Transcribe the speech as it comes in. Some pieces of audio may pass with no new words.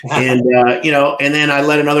And, and then I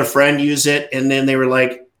let another friend use it. And then they were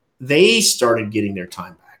like, they started getting their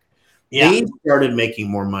time back. Yeah. They started making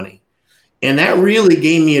more money. And that really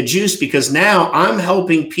gave me a juice because now I'm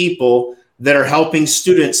helping people that are helping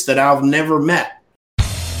students that I've never met.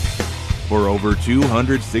 For over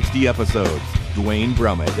 260 episodes, Dwayne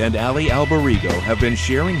Brummett and Ali Alberigo have been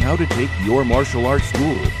sharing how to take your martial arts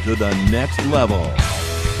school to the next level.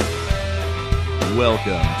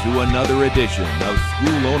 Welcome to another edition of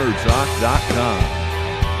SchoolOwnerTalk.com.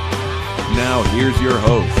 Now here's your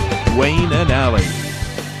hosts, Dwayne and Ali.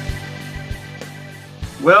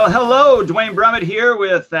 Well, hello, Dwayne Brummett here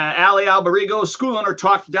with Ali Alberigo,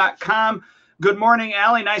 SchoolOwnerTalk.com. Good morning,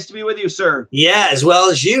 Ali. Nice to be with you, sir. Yeah, as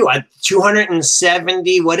well as you.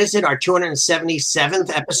 270, what is it? Our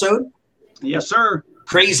 277th episode? Yes, sir.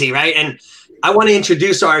 Crazy, right? And I want to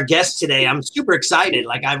introduce our guest today. I'm super excited.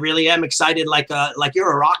 Like, I really am excited. Like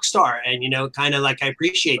you're a rock star, and kind of like I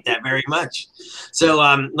appreciate that very much. So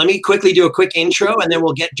let me quickly do a quick intro, and then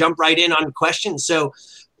we'll jump right in on questions. So,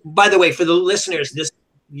 by the way, for the listeners,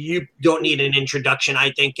 you don't need an introduction.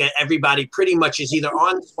 I think everybody pretty much is either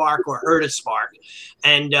on Spark or heard of Spark.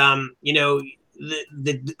 And, the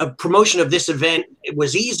promotion of this event, it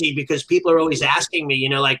was easy because people are always asking me,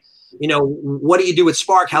 what do you do with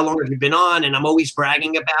Spark? How long have you been on? And I'm always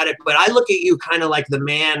bragging about it. But I look at you kind of like the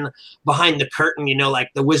man behind the curtain, like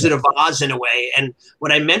the Wizard of Oz in a way. And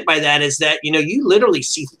what I meant by that is that, you literally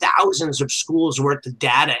see thousands of schools worth of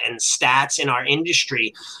data and stats in our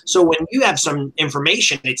industry. So when you have some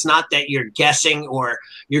information, it's not that you're guessing or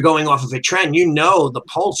you're going off of a trend. You know the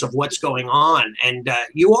pulse of what's going on. And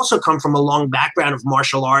you also come from a long background of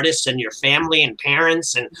martial artists and your family and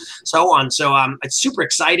parents and so on. So it's super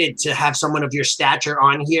excited to have someone of your stature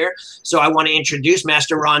on here. So I want to introduce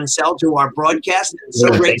Master Ron Sell to our broadcast. It's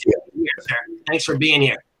so great to be here, sir. Thanks for being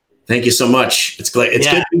here. Thank you so much. It's great. It's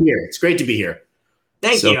good to be here. It's great to be here.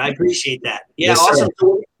 Thank you. I appreciate that. Yeah, yes, awesome.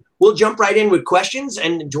 So we'll jump right in with questions,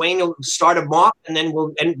 and Dwayne will start them off, and then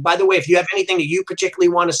and by the way, if you have anything that you particularly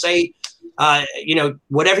want to say,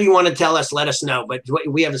 whatever you want to tell us, let us know. But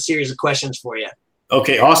we have a series of questions for you.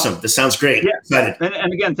 Okay, awesome. This sounds great. Yeah.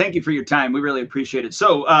 And again, thank you for your time. We really appreciate it.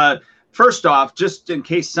 So first off, just in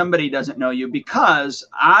case somebody doesn't know you, because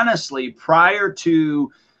honestly, prior to,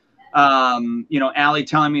 Ali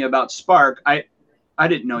telling me about Spark, I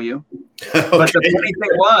didn't know you. Okay. But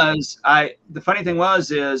the funny thing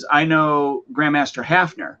was I know Grandmaster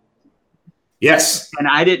Hafner. Yes. And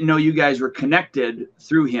I didn't know you guys were connected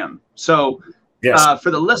through him. So yes. For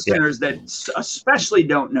the listeners that especially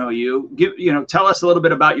don't know you, tell us a little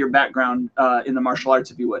bit about your background in the martial arts,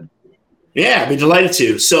 if you would. Yeah, I'd be delighted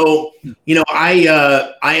to. So,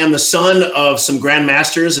 I am the son of some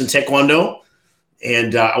grandmasters in Taekwondo,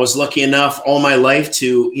 and I was lucky enough all my life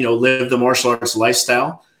to, live the martial arts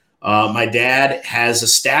lifestyle. My dad has a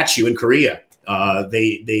statue in Korea.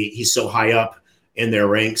 He's so high up in their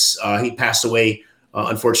ranks. He passed away,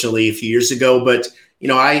 unfortunately, a few years ago, but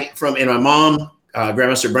my mom,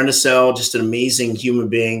 Grandmaster Brenda Sell, just an amazing human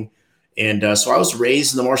being. And so I was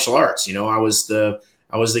raised in the martial arts. I was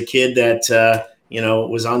the kid that,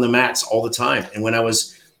 was on the mats all the time. And when I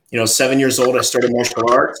was, 7 years old, I started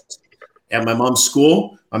martial arts at my mom's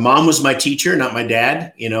school. My mom was my teacher, not my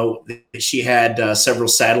dad. She had several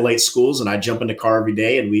satellite schools, and I'd jump in the car every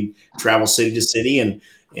day and we'd travel city to city. And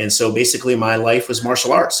so basically my life was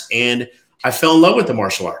martial arts, and I fell in love with the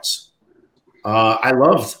martial arts. I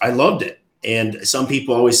loved it. And some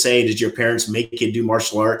people always say, did your parents make you do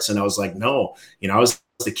martial arts? And I was like, no, I was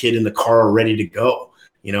the kid in the car ready to go.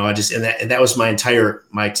 That was my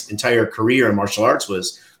entire career in martial arts,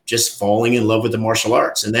 was just falling in love with the martial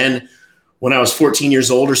arts. And then when I was 14 years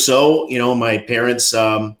old or so, my parents,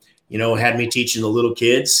 had me teaching the little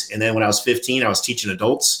kids. And then when I was 15, I was teaching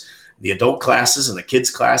adults, the adult classes and the kids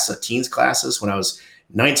class, the teens classes. When I was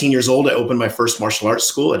 19 years old, I opened my first martial arts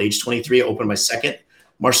school. At age 23, I opened my second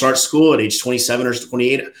martial arts school. At age 27 or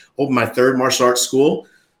 28, I opened my third martial arts school,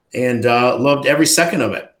 and loved every second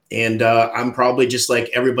of it. And I'm probably just like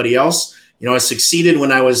everybody else. I succeeded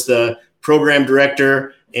when I was the program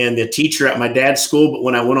director and the teacher at my dad's school. But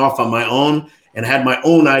when I went off on my own and had my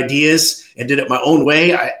own ideas and did it my own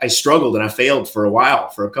way, I struggled and I failed for a while,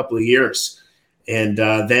 for a couple of years. And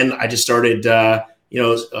then I just started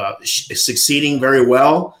succeeding very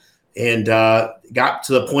well, and got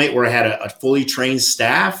to the point where I had a fully trained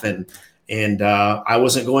staff, and I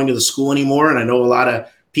wasn't going to the school anymore. And I know a lot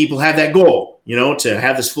of people have that goal, to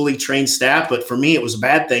have this fully trained staff. But for me, it was a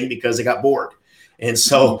bad thing because I got bored. And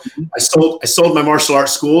so I sold my martial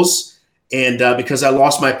arts schools, and because I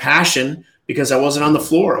lost my passion, because I wasn't on the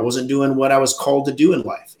floor, I wasn't doing what I was called to do in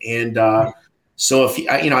life. And So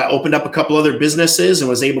I opened up a couple other businesses and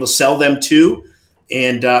was able to sell them too.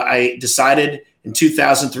 And I decided in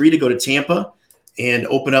 2003 to go to Tampa and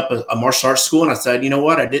open up a martial arts school. And I said, you know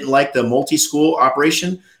what? I didn't like the multi-school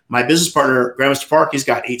operation. My business partner, Grandmaster Park, he's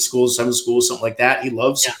got 8 schools, 7 schools, something like that. He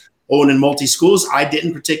loves owning multi-schools. I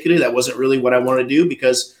didn't particularly. That wasn't really what I wanted to do,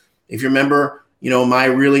 because if you remember,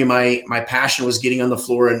 my passion was getting on the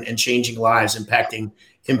floor and changing lives,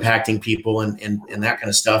 impacting people and that kind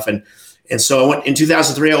of stuff. And so I went in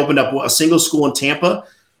 2003, I opened up a single school in Tampa.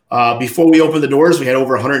 Before we opened the doors, we had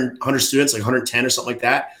over 100 students, like 110 or something like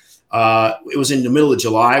that. It was in the middle of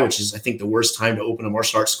July, which is, I think, the worst time to open a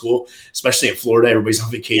martial arts school, especially in Florida. Everybody's on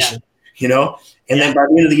vacation, And then by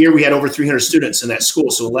the end of the year, we had over 300 students in that school.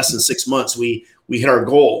 So in less than 6 months, we hit our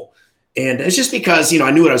goal. And it's just because,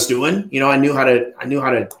 I knew what I was doing. I knew how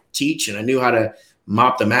to teach, and I knew how to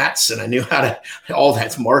mop the mats, and I knew how to all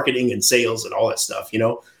that's marketing and sales and all that stuff,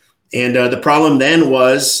 And the problem then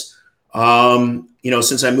was,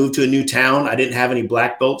 since I moved to a new town, I didn't have any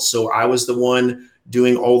black belts. So I was the one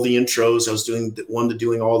doing all the intros. I was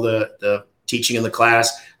doing all the teaching in the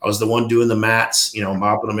class. I was the one doing the mats,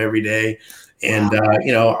 mopping them every day. And,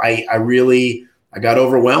 I got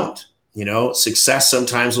overwhelmed. Success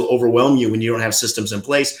sometimes will overwhelm you when you don't have systems in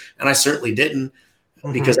place. And I certainly didn't,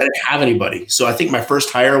 because I didn't have anybody. So I think my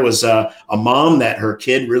first hire was a mom that her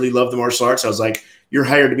kid really loved the martial arts. I was like, you're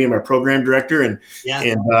hired to be my program director. And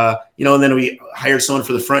then we hired someone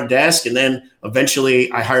for the front desk. And then eventually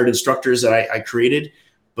I hired instructors that I created.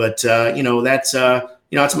 But,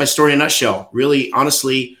 that's my story in a nutshell. Really,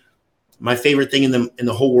 honestly, my favorite thing in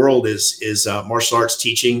the whole world is martial arts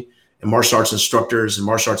teaching and martial arts instructors and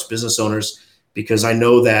martial arts business owners, because I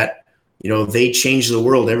know that, they change the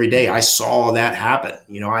world every day. I saw that happen.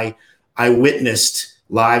 I witnessed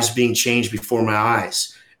lives being changed before my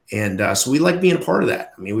eyes. And so we like being a part of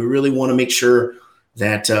that. I mean, we really want to make sure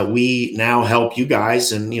that we now help you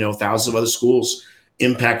guys and, thousands of other schools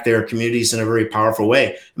impact their communities in a very powerful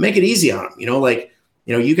way. Make it easy on them.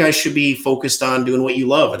 You guys should be focused on doing what you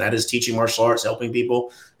love, and that is teaching martial arts, helping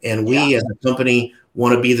people. And we as a company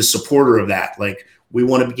want to be the supporter of that. Like, we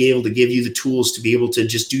want to be able to give you the tools to be able to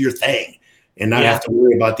just do your thing and not have to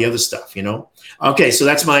worry about the other stuff, Okay, so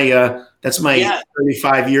that's my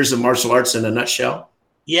 35 years of martial arts in a nutshell.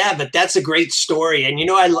 Yeah, but that's a great story. And,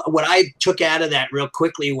 what I took out of that real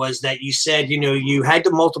quickly was that you said, you had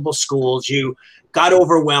the multiple schools, you got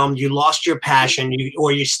overwhelmed, you lost your passion,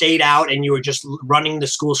 you stayed out and you were just running the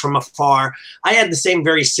schools from afar. I had the same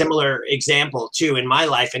very similar example too in my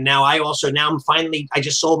life. And now I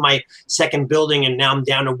just sold my second building, and now I'm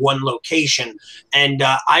down to one location. And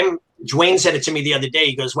Dwayne said it to me the other day.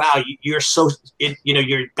 He goes, wow, you're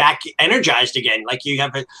you're back energized again. Like you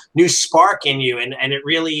have a new spark in you. And it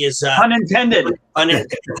really is unintended.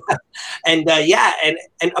 And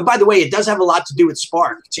by the way, it does have a lot to do with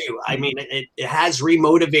spark too. I mean, it has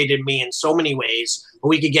remotivated me in so many ways.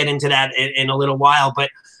 We could get into that in a little while. But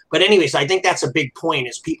anyways, I think that's a big point,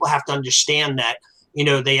 is people have to understand that,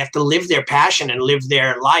 they have to live their passion and live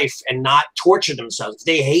their life and not torture themselves. If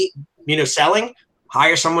they hate, selling,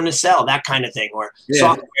 hire someone to sell, that kind of thing, or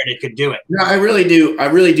software that could do it. No, I really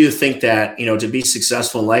do think that, to be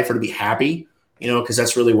successful in life or to be happy, because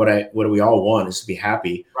that's really what we all want, is to be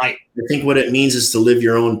happy. Right. I think what it means is to live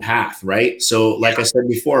your own path. Right. So like I said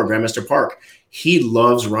before, Grandmaster Park, he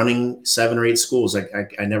loves running 7 or 8 schools. I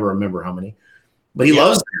never remember how many, but he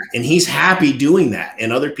loves that, and he's happy doing that.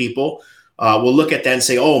 And other people will look at that and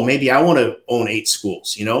say, oh, maybe I want to own 8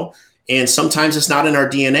 schools, and sometimes it's not in our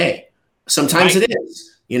DNA. Sometimes it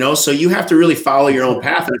is, so you have to really follow your own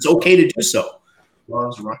path, and it's okay to do so.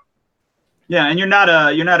 Yeah. And you're not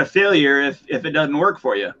a failure if it doesn't work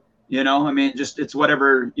for you. I mean, just, it's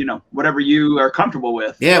whatever you are comfortable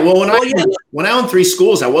with. Yeah. Well, when I owned 3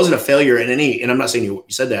 schools, I wasn't a failure in any, and I'm not saying you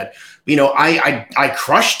said that, but, I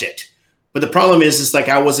crushed it. But the problem is like,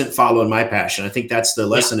 I wasn't following my passion. I think that's the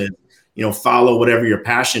lesson is, follow whatever your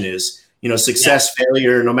passion is. Success,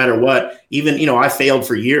 failure, no matter what. Even, I failed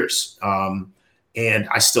for years, and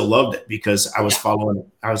I still loved it because I was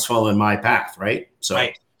following my path, right? So,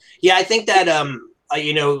 right. Yeah, I think that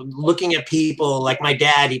looking at people like my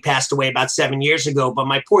dad, he passed away about 7 years ago, but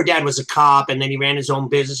my poor dad was a cop, and then he ran his own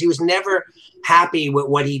business. He was never happy with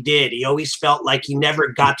what he did. He always felt like he never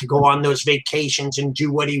got to go on those vacations and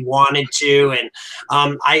do what he wanted to. And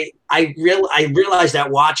I realized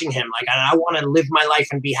that watching him, like, I want to live my life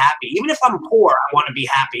and be happy. Even if I'm poor, I want to be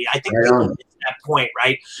happy. I think people get to that point,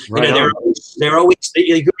 right? They're always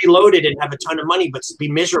you could be loaded and have a ton of money, but be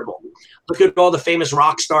miserable. Look at all the famous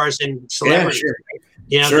rock stars and celebrities.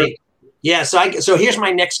 Yeah, sure. Right? So here's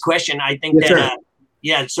my next question. I think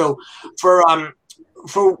Yeah. So for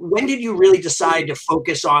when did you really decide to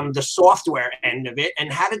focus on the software end of it,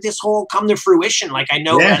 and how did this whole come to fruition? Like, I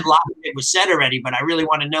know a lot of it was said already, but I really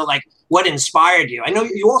want to know, like, what inspired you? I know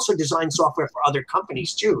you also design software for other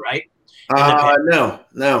companies too, right? No.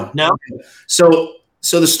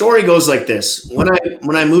 So the story goes like this.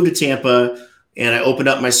 When I moved to Tampa and I opened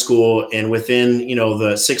up my school, and within,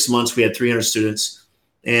 the 6 months we had 300 students,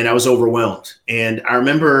 and I was overwhelmed. And I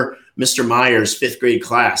remember Mr. Myers' 5th grade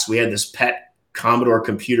class, we had this pet Commodore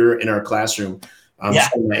computer in our classroom. I'm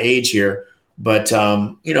showing my age here, but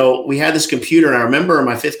we had this computer, and I remember in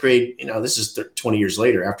my 5th grade, this is 20 years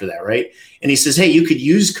later after that, right? And he says, hey, you could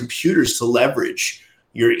use computers to leverage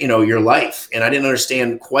your life. And I didn't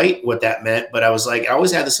understand quite what that meant, but I was like, I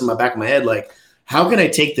always had this in my back of my head, like, how can I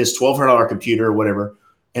take this $1,200 computer or whatever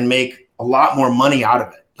and make a lot more money out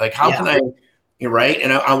of it? Like, how can I, right?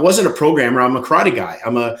 And I wasn't a programmer. I'm a karate guy.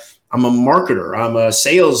 I'm a marketer. I'm a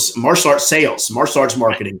martial arts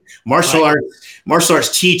marketing, martial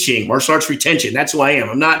arts teaching, martial arts retention. That's who I am.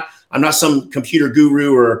 I'm not some computer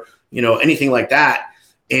guru or, anything like that.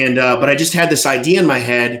 And, but I just had this idea in my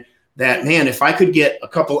head that, man, if I could get a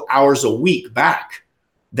couple hours a week back,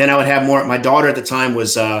 then I would have more. My daughter at the time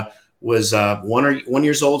was 1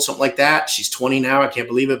 year old, something like that. She's 20 now. I can't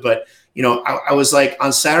believe it. But, I was like,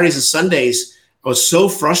 on Saturdays and Sundays, I was so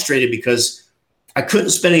frustrated because I couldn't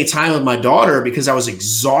spend any time with my daughter because I was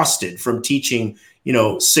exhausted from teaching,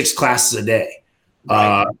 6 classes a day,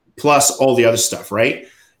 plus all the other stuff. Right.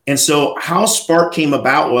 And so how Spark came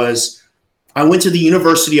about was I went to the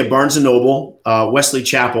University of Barnes and Noble, Wesley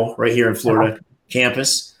Chapel, right here in Florida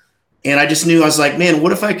campus. And I just knew, I was like, man,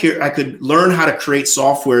 what if I could learn how to create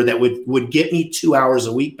software that would get me 2 hours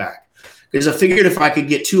a week back? Because I figured if I could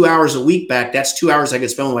get 2 hours a week back, that's 2 hours I could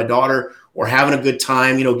spend with my daughter or having a good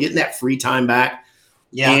time, getting that free time back.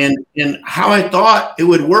 Yeah. And how I thought it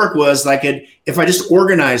would work was like if I just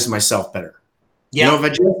organized myself better. Yeah.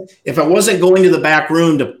 If I wasn't going to the back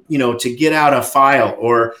room to get out a file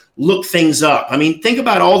or look things up. I mean, think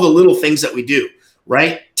about all the little things that we do,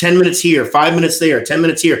 right? 10 minutes here, 5 minutes there, 10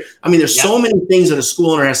 minutes here. I mean, there's so many things that a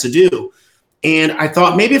school owner has to do. And I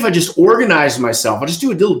thought maybe if I just organized myself, I'll just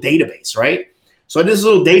do a little database, right? So I did this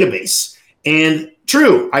little database, and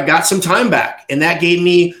true, I got some time back, and that gave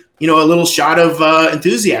me, a little shot of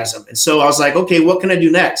enthusiasm. And so I was like, okay, what can I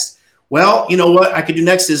do next? Well, what I could do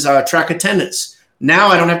next is track attendance. Now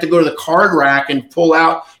I don't have to go to the card rack and pull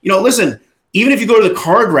out, listen, even if you go to the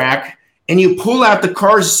card rack and you pull out the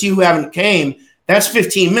cards to see who haven't came, that's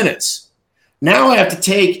 15 minutes. Now I have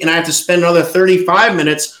to spend another 35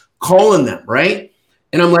 minutes calling them, right?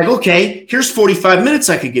 And I'm like, okay, here's 45 minutes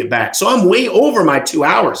I could get back. So I'm way over my 2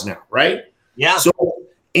 hours now, right? Yeah. So,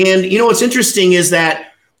 and what's interesting is that,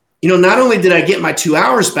 not only did I get my 2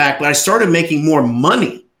 hours back, but I started making more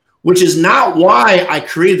money, which is not why I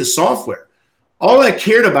created the software. All I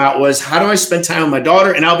cared about was, how do I spend time with my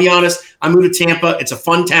daughter? And I'll be honest, I moved to Tampa. It's a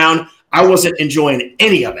fun town. I wasn't enjoying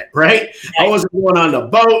any of it, right? I wasn't going on the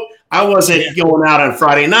boat. I wasn't going out on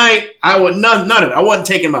Friday night. None of it. I wasn't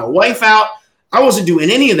taking my wife out. I wasn't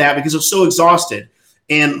doing any of that because I was so exhausted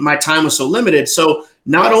and my time was so limited. So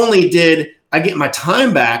not only did I get my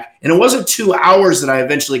time back, and it wasn't 2 hours that I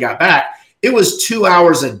eventually got back, it was 2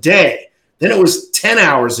 hours a day. Then it was 10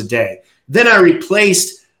 hours a day. Then I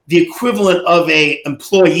replaced the equivalent of an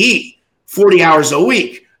employee 40 hours a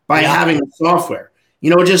week by having the software.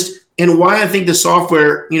 And why I think the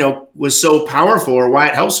software, was so powerful, or why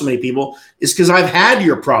it helps so many people, is because I've had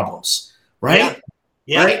your problems, right?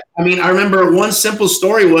 Yeah. Right. I mean, I remember one simple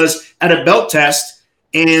story was at a belt test,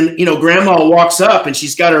 and, grandma walks up and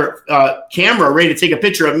she's got her camera ready to take a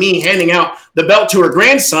picture of me handing out the belt to her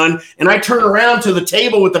grandson. And I turn around to the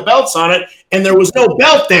table with the belts on it, and there was no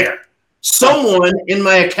belt there. Someone in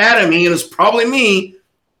my academy, and it was probably me,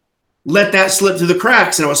 let that slip through the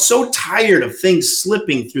cracks. And I was so tired of things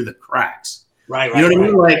slipping through the cracks. Right. You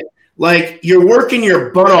know what I mean? Like you're working your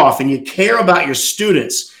butt off and you care about your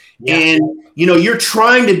students, and, you're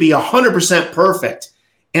trying to be 100% perfect.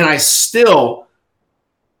 And I still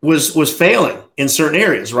was failing in certain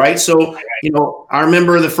areas. Right. So, I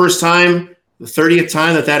remember the first time, the 30th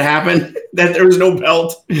time that happened, that there was no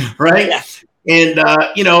belt. Right. Yeah. And,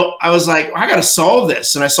 I was like, I got to solve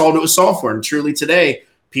this. And I solved it with software. And truly today,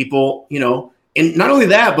 people, and not only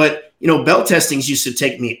that, but, belt testings used to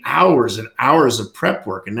take me hours and hours of prep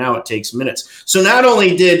work, and now it takes minutes. So not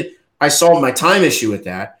only did I solve my time issue with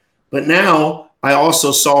that, but now I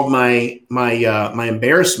also solved my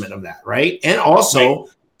embarrassment of that. Right. And also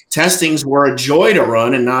testings were a joy to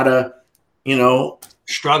run and not a,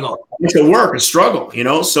 struggle. It's a struggle,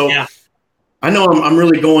 So I know I'm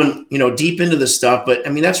really going, deep into this stuff, but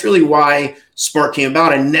I mean, that's really why Spark came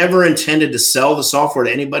about. I never intended to sell the software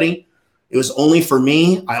to anybody. It was only for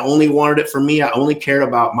me. I only wanted it for me. I only cared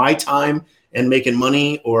about my time and making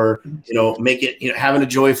money, or, make it, having a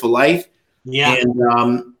joyful life. Yeah.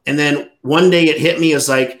 And then one day it hit me as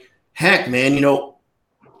like, heck, man,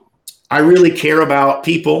 I really care about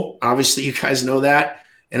people. Obviously, you guys know that.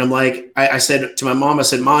 And I'm like, I said to my mom, I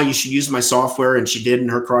said, Ma, you should use my software. And she did in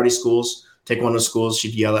her karate schools. Taekwondo schools,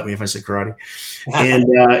 she'd yell at me if I said karate. And,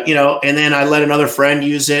 and then I let another friend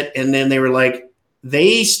use it. And then they were like,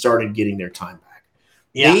 they started getting their time back.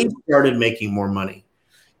 Yeah. They started making more money.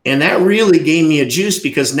 And that really gave me a juice,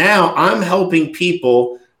 because now I'm helping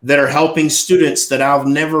people that are helping students that I've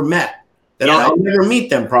never met, that I'll never meet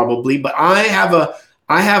them probably, but I have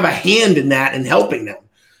a hand in that and helping them.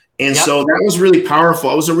 And so that was really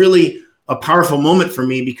powerful. It was a powerful moment for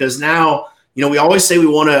me, because now, we always say we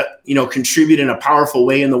want to, contribute in a powerful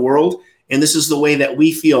way in the world. And this is the way that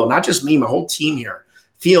we feel, not just me, my whole team here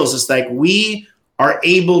feels. It's like we are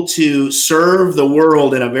able to serve the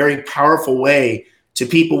world in a very powerful way to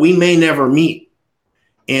people we may never meet.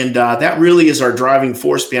 And that really is our driving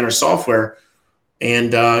force behind our software.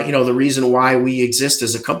 And, the reason why we exist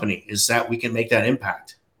as a company is that we can make that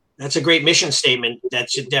impact. That's a great mission statement.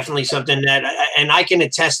 That's definitely something that, and I can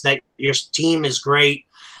attest that your team is great.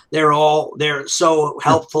 They're so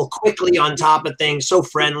helpful, quickly on top of things, so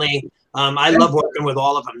friendly. I love working with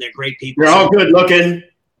all of them. They're great people. They're all good looking.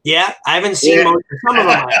 Yeah, I haven't seen most of some of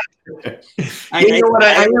them.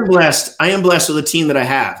 I am blessed. I am blessed with the team that I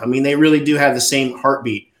have. I mean, they really do have the same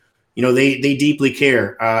heartbeat. They deeply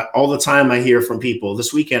care. All the time I hear from people.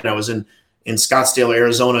 This weekend I was in Scottsdale,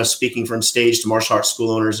 Arizona, speaking from stage to martial arts school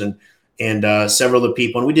owners and several of the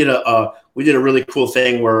people. And we did a really cool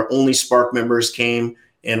thing where only Spark members came.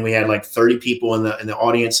 And we had like 30 people in the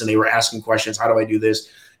audience, and they were asking questions. How do I do this?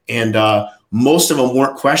 And most of them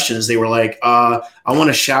weren't questions. They were like, I want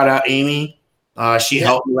to shout out Amy. She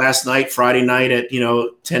helped me last night, Friday night at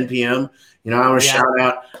 10 p.m. I want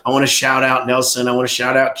to shout out Nelson. I want to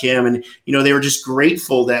shout out Kim. And they were just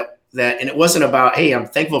grateful that, and it wasn't about, hey, I'm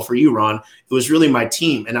thankful for you, Ron. It was really my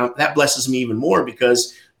team, and that blesses me even more,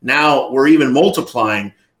 because now we're even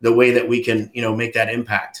multiplying the way that we can make that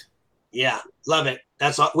impact. Yeah, love it.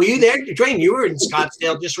 That's all. Were you there, Dwayne? You were in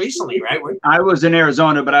Scottsdale just recently, right? I was in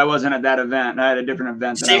Arizona, but I wasn't at that event. I had a different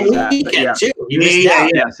event. Same weekend too. You missed out.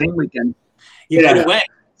 Yeah, same weekend. You could have went.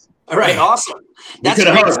 All right, awesome. That's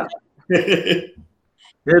great. It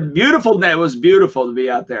was beautiful to be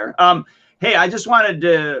out there. Hey, I just wanted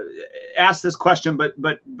to ask this question,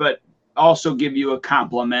 but also give you a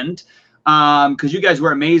compliment, because you guys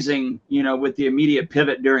were amazing, with the immediate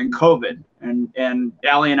pivot during COVID. And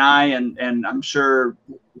Allie and I, and I'm sure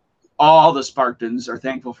all the Spartans are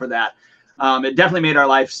thankful for that. It definitely made our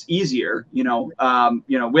lives easier,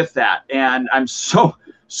 with that. And I'm so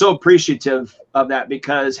appreciative of that,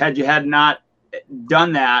 because had not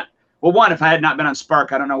done that, well, one, if I had not been on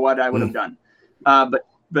Spark, I don't know what I would have done.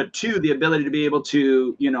 But two, the ability to be able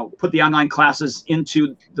to, put the online classes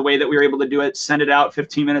into the way that we were able to do it, send it out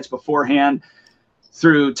 15 minutes beforehand,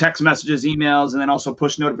 through text messages, emails, and then also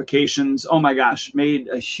push notifications. Oh my gosh, made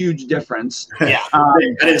a huge difference. Yeah,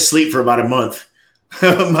 I didn't sleep for about a month. We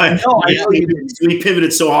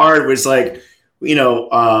pivoted so hard. It was like, we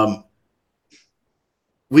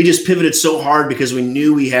just pivoted so hard because we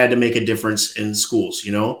knew we had to make a difference in schools.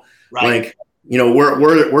 Right.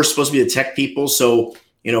 We're supposed to be the tech people, so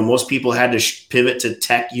most people had to pivot to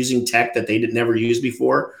tech, using tech that they never used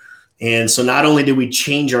before. And so not only did we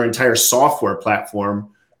change our entire software platform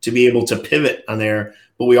to be able to pivot on there,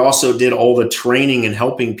 but we also did all the training and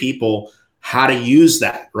helping people how to use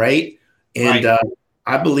that. Right. And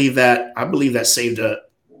I believe that saved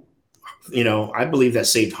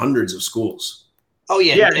saved hundreds of schools. Oh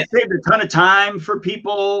yeah. Yeah. It saved a ton of time for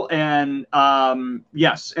people, and definitely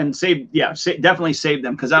saved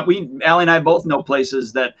them. Cause Allie and I both know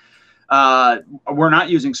places that we're not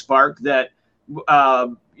using Spark, that,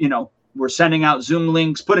 we're sending out Zoom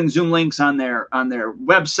links, putting Zoom links on their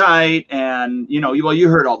website, and you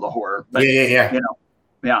heard all the horror. But,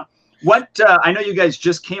 What I know you guys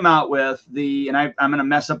just came out with and I'm going to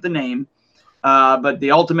mess up the name, but the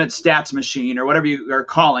Ultimate Stats Machine, or whatever you are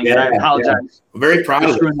calling it. I apologize. Yeah. Very proud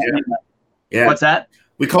of it. Yeah. What's that?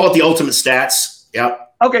 We call it the Ultimate Stats.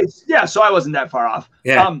 Yep. Okay. Yeah. So I wasn't that far off.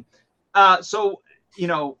 Yeah.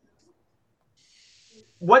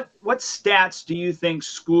 What stats do you think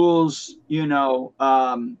schools,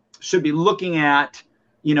 should be looking at,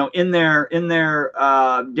 in their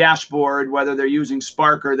dashboard, whether they're using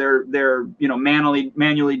Spark or they're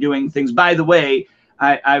manually doing things? By the way,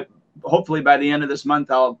 I hopefully by the end of this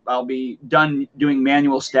month, I'll be done doing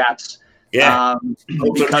manual stats. Yeah.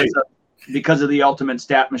 Because of the Ultimate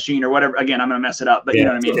Stat Machine or whatever. Again, I'm going to mess it up, but you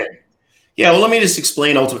know what I mean? Okay. Yeah. Well, let me just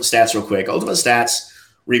explain Ultimate Stats real quick. Ultimate Stats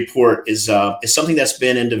report is something that's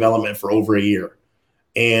been in development for over a year.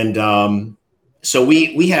 And so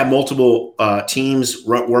we have multiple teams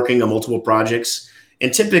working on multiple projects.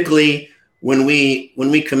 And typically when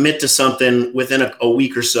we commit to something within a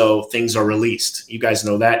week or so, things are released. You guys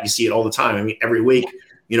know that. You see it all the time. I mean, every week,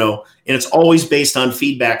 and it's always based on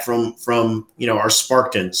feedback from our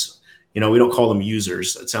Sparktans. We don't call them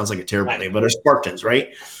users. It sounds like a terrible name, but our Sparktans,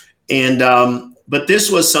 right? And but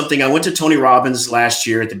this was something I went to Tony Robbins last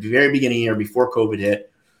year at the very beginning of the year before COVID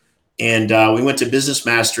hit. And we went to Business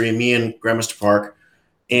Mastery, me and Grandmaster Park.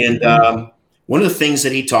 And one of the things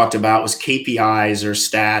that he talked about was KPIs or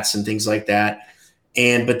stats and things like that.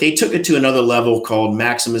 But they took it to another level called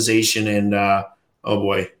maximization. And oh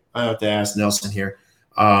boy, I have to ask Nelson here.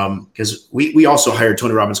 Because we also hired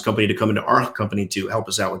Tony Robbins' company to come into our company to help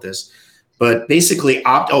us out with this. But basically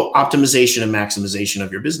optimization and maximization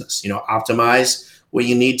of your business. Optimize what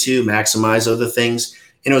you need to, maximize other things.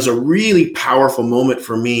 And it was a really powerful moment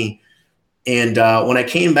for me. And when I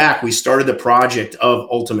came back, we started the project of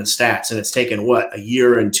Ultimate Stats. And it's taken, a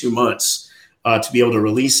year and 2 months to be able to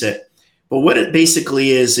release it. But what it basically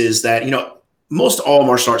is that, most all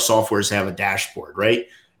martial arts softwares have a dashboard, right?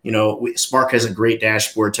 Spark has a great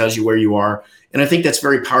dashboard, tells you where you are. And I think that's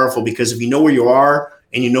very powerful because if you know where you are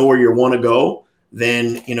and you know where you want to go,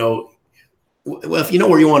 then, if you know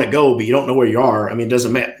where you want to go, but you don't know where you are, I mean,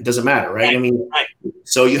 it doesn't matter, right? I mean,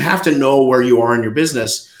 so you have to know where you are in your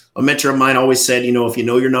business. A mentor of mine always said, if you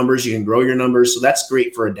know your numbers, you can grow your numbers. So that's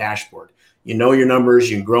great for a dashboard. You know your numbers,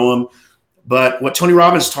 you can grow them. But what Tony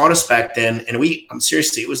Robbins taught us back then, and I'm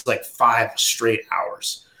seriously, it was like 5 straight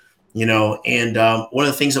hours. And one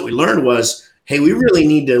of the things that we learned was, hey, we really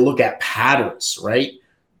need to look at patterns, right?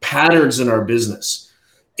 Patterns in our business.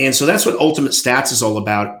 And so that's what Ultimate Stats is all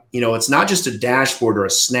about. It's not just a dashboard or a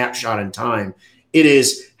snapshot in time. It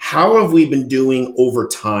is, how have we been doing over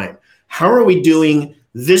time? How are we doing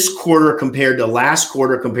this quarter compared to last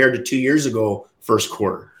quarter compared to 2 years ago, first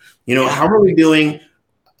quarter? How are we doing?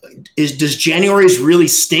 Does January's really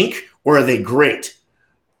stink or are they great?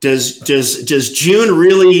 Does June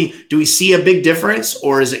really, do we see a big difference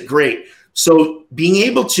or is it great? So being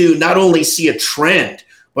able to not only see a trend,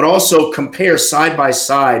 but also compare side by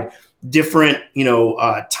side different,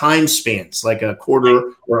 time spans, like a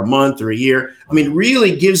quarter or a month or a year. I mean,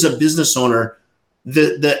 really gives a business owner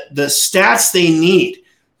the stats they need.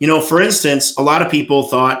 For instance, a lot of people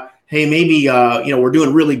thought, hey, maybe, we're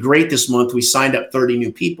doing really great this month. We signed up 30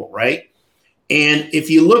 new people, right? And if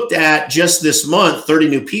you looked at just this month, 30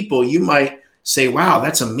 new people, you might say, wow,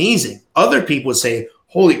 that's amazing. Other people would say,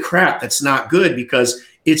 holy crap, that's not good because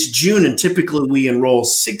it's June and typically we enroll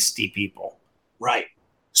 60 people. Right.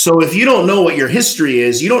 So if you don't know what your history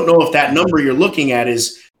is, you don't know if that number you're looking at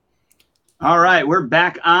is. All right, we're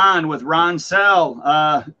back on with Ron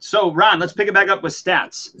Sell. So Ron, let's pick it back up with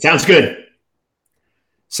stats. Sounds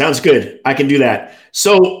good. I can do that.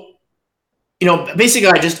 So, basically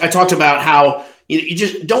I talked about how you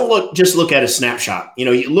just don't look at a snapshot.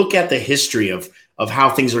 You look at the history of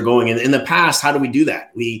how things are going. And in the past, how do we do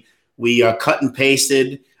that? We cut and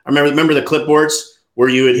pasted. I remember the clipboards where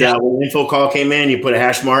you would, when the info call came in, you put a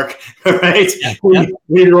hash mark, right? Yeah. We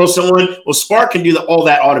need to roll someone. Well, Spark can do all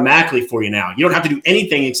that automatically for you now. You don't have to do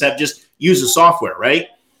anything except just use the software, right?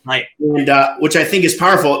 Right. And which I think is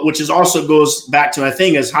powerful, which is also goes back to my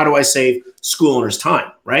thing is how do I save school owners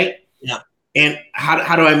time, right? Yeah. And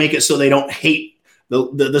how do I make it so they don't hate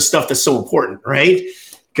the stuff that's so important, right?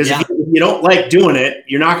 Because if you don't like doing it,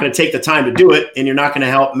 you're not going to take the time to do it, and you're not going to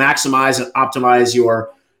help maximize and optimize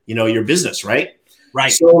your business, right?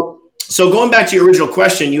 Right. So going back to your original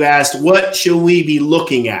question, you asked, what should we be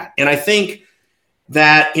looking at? And I think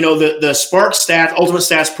that, the Spark Ultimate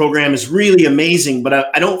Stats program is really amazing, but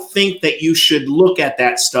I don't think that you should look at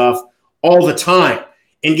that stuff all the time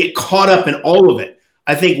and get caught up in all of it.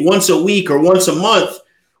 I think once a week or once a month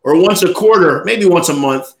or once a quarter, maybe once a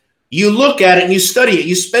month, you look at it and you study it.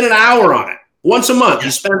 You spend an hour on it once a month. You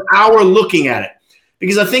spend an hour looking at it.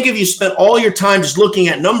 Because I think if you spend all your time just looking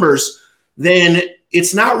at numbers, then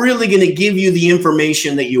it's not really going to give you the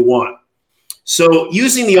information that you want. So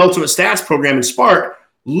using the Ultimate Stats program in Spark,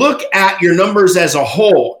 look at your numbers as a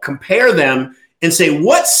whole, compare them, and say,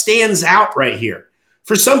 what stands out right here?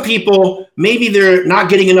 For some people, maybe they're not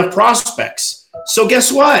getting enough prospects. So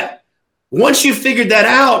guess what? Once you've figured that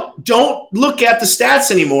out, don't look at the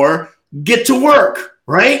stats anymore. Get to work,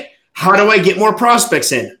 right? How do I get more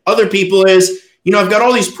prospects in? Other people is, I've got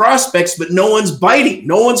all these prospects, but no one's biting.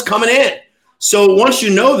 No one's coming in. So once you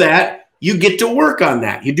know that, you get to work on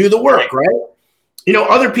that. You do the work, right?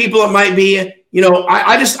 Other people, it might be,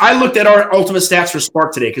 I looked at our ultimate stats for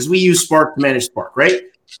Spark today because we use Spark to manage Spark, right?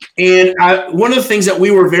 And one of the things that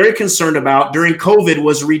we were very concerned about during COVID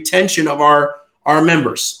was retention of our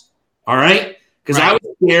members. All right. Because I was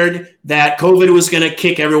scared that COVID was going to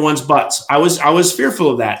kick everyone's butts. I was fearful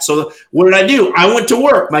of that. So what did I do? I went to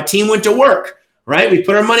work. My team went to work, right? We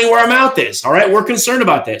put our money where our mouth is. All right. We're concerned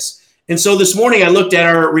about this. And so this morning I looked at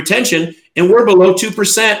our retention and we're below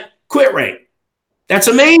 2% quit rate. That's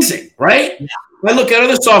amazing, right? Yeah. I look at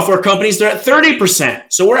other software companies, they're at 30%.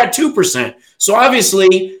 So we're at 2%. So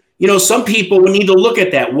obviously, some people would need to look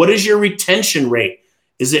at that. What is your retention rate?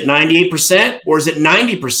 Is it 98% or is it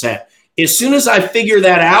 90%? As soon as I figure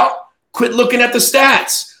that out, quit looking at the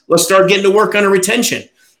stats. Let's start getting to work on a retention.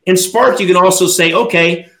 In Spark, you can also say,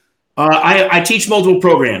 okay, I teach multiple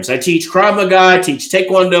programs. I teach Krav Maga, I teach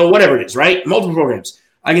Taekwondo, whatever it is, right? Multiple programs.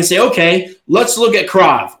 I can say, okay, let's look at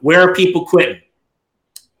Krav. Where are people quitting?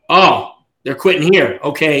 Oh, they're quitting here.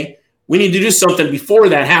 Okay, we need to do something before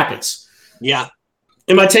that happens. Yeah.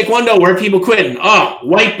 In my Taekwondo, where are people quitting? Oh,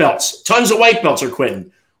 white belts. Tons of white belts are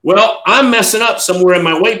quitting. Well, I'm messing up somewhere in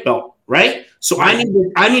my white belt, right? So I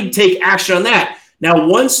need to take action on that. Now,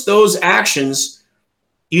 once those actions,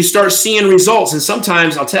 you start seeing results. And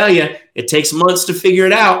sometimes I'll tell you, it takes months to figure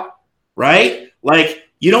it out, right? Like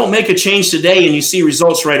you don't make a change today and you see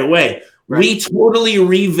results right away. Right. We totally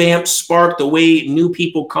revamped Spark the way new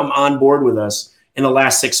people come on board with us in the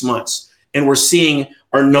last 6 months. And we're seeing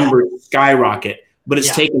our numbers skyrocket, but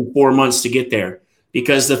it's taken 4 months to get there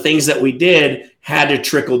because the things that we did had to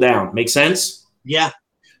trickle down. Make sense? Yeah.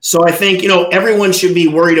 So I think, everyone should be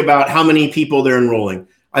worried about how many people they're enrolling.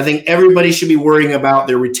 I think everybody should be worrying about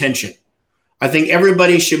their retention. I think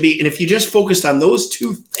everybody should be, and if you just focused on those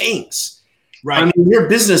two things, right? I mean, your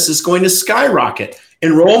business is going to skyrocket.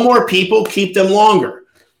 Enroll more people, keep them longer.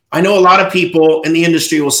 I know a lot of people in the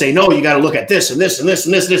industry will say, no, you got to look at this and this and this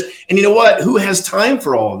and this and this. And you know what? Who has time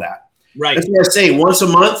for all of that? Right. That's what I say. Once a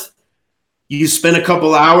month, you spend a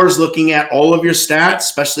couple hours looking at all of your stats,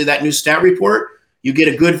 especially that new stat report. You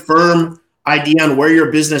get a good firm idea on where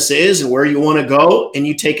your business is and where you want to go, and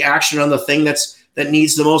you take action on the thing that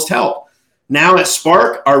needs the most help. Now at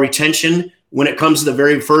Spark, our retention, when it comes to the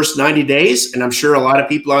very first 90 days, and I'm sure a lot of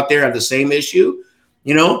people out there have the same issue,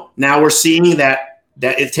 now we're seeing that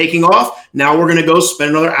it's taking off. Now we're going to go spend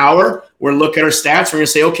another hour. We're going to look at our stats. We're going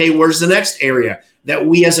to say, okay, where's the next area that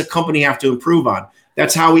we as a company have to improve on?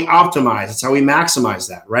 That's how we optimize. That's how we maximize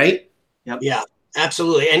that, right? Yep. Yeah,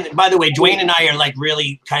 absolutely. And by the way, Dwayne and I are like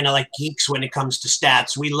really kind of like geeks when it comes to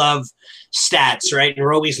stats. We love stats, right? And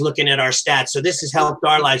we're always looking at our stats. So this has helped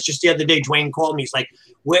our lives. Just the other day, Dwayne called me. He's like,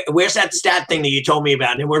 where's that stat thing that you told me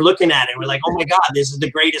about? And we're looking at it. We're like, oh my God, this is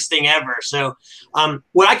the greatest thing ever. So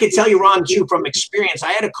what I could tell you, Ron, too, from experience,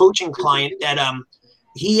 I had a coaching client that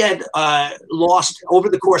he had lost over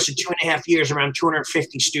the course of 2.5 years around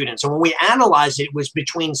 250 students. And when we analyzed it, it was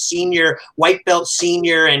between senior, white belt,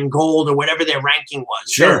 senior, and gold, or whatever their ranking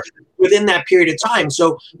was. Sure. So within that period of time.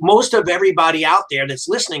 So most of everybody out there that's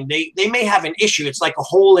listening, they may have an issue. It's like a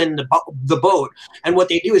hole in the boat. And what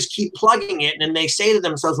they do is keep plugging it. And they say to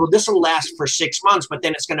themselves, well, this will last for 6 months, but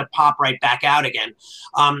then it's going to pop right back out again.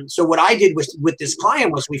 So what I did with this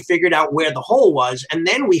client was we figured out where the hole was. And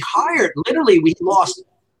then we lost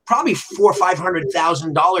probably $400,000 or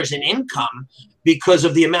 $500,000 in income because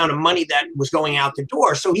of the amount of money that was going out the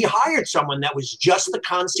door. So he hired someone that was just the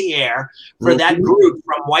concierge for that group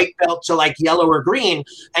from white belt to like yellow or green.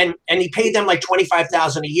 And he paid them like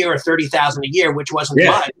 $25,000 a year or $30,000 a year, which wasn't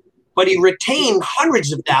much. But he retained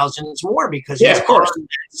hundreds of thousands more because he's on that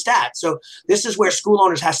stat. So this is where school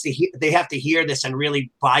owners have to hear this and really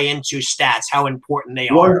buy into stats, how important they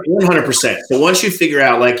are. 100%. So once you figure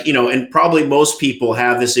out, and probably most people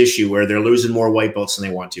have this issue where they're losing more white belts than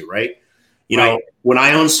they want to, right? You know, when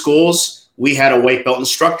I owned schools, we had a white belt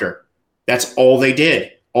instructor. That's all they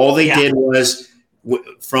did. All they did was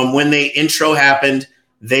from when the intro happened,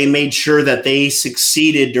 they made sure that they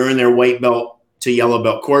succeeded during their white belt to yellow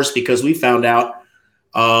belt course, because we found out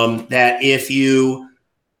that if you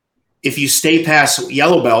stay past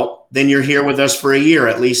yellow belt, then you're here with us for a year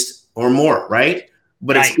at least or more, right?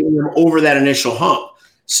 But it's getting them over that initial hump.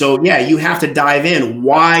 So you have to dive in.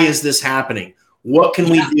 Why is this happening? What can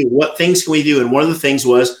we do? What things can we do? And one of the things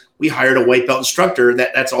was we hired a white belt instructor.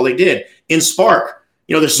 That's all they did. In Spark,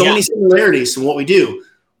 there's so many similarities in what we do.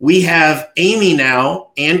 We have Amy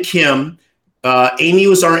now and Kim. Amy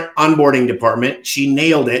was our onboarding department. She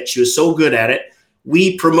nailed it. She was so good at it.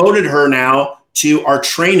 We promoted her now to our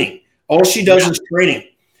training. All she does is training.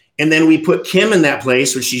 And then we put Kim in that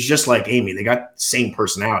place, which she's just like Amy. They got the same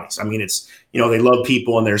personalities. I mean, it's, they love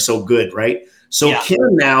people and they're so good, right? So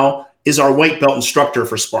Kim now is our white belt instructor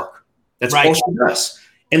for Spark. That's all she does.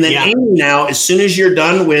 And then Amy now, as soon as you're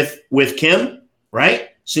done with Kim, right?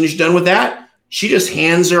 As soon as you're done with that, she just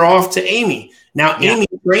hands her off to Amy. Now, Amy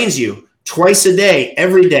trains you twice a day,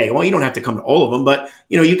 every day. Well, you don't have to come to all of them, but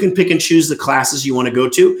you can pick and choose the classes you want to go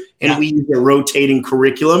to. And we use a rotating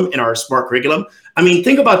curriculum in our Spark curriculum. I mean,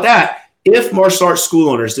 think about that. If martial arts school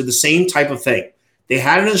owners did the same type of thing, they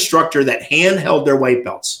had an instructor that handheld their white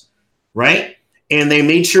belts, right? And they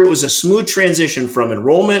made sure it was a smooth transition from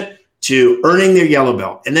enrollment to earning their yellow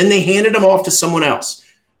belt. And then they handed them off to someone else,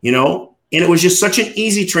 and it was just such an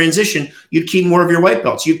easy transition. You'd keep more of your white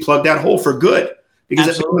belts. You'd plug that hole for good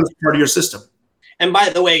because it becomes part of your system. And by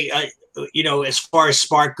the way, as far as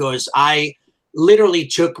Spark goes, I literally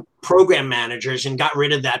took program managers and got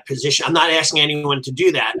rid of that position. I'm not asking anyone to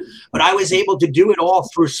do that, but I was able to do it all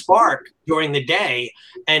through Spark during the day.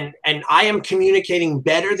 And I am communicating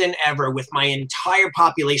better than ever with my entire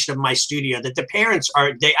population of my studio, that the parents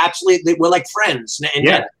we're like friends.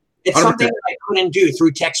 And it's 100%. Something that I couldn't do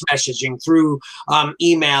through text messaging, through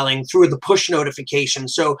emailing, through the push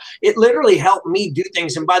notifications. So it literally helped me do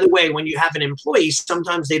things. And by the way, when you have an employee,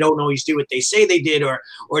 sometimes they don't always do what they say they did, or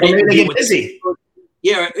they get busy. Or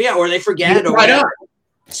they forget, or whatever.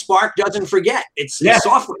 Spark doesn't forget. It's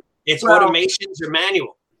software. It's automations or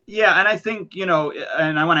manual. Yeah, and I think and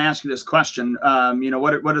I want to ask you this question.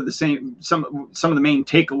 What are some of the main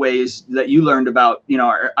takeaways that you learned about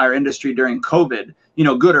our industry during COVID?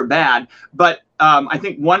 Good or bad. But I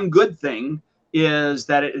think one good thing is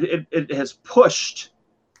that it has pushed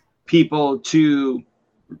people to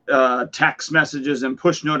text messages and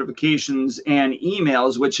push notifications and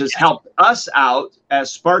emails, which has helped us out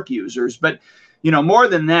as Spark users. But more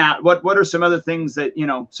than that, what are some other things that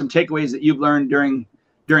some takeaways that you've learned during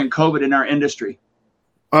COVID in our industry?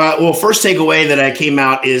 Well, first takeaway that I came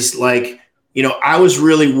out is I was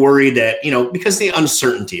really worried that, because the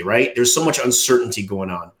uncertainty, right? There's so much uncertainty going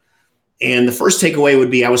on. And the first takeaway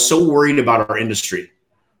would be I was so worried about our industry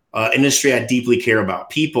I deeply care about,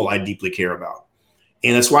 people I deeply care about.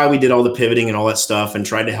 And that's why we did all the pivoting and all that stuff and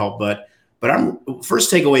tried to help. But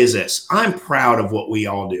first takeaway is this. I'm proud of what we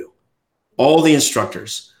all do. All the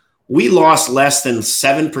instructors. We lost less than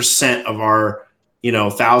 7% of our,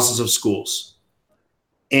 thousands of schools.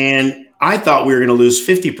 And I thought we were going to lose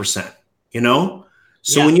 50%.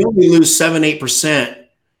 So when you only lose 7-8%,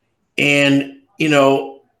 and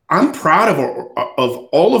I'm proud of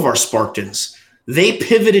all of our Spartans. They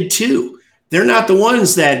pivoted too. They're not the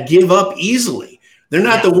ones that give up easily. They're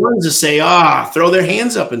not the ones that say, throw their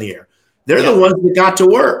hands up in the air. They're the ones that got to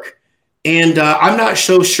work. And I'm not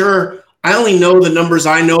so sure. I only know the numbers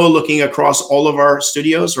I know looking across all of our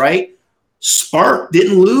studios, right? Spark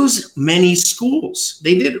didn't lose many schools.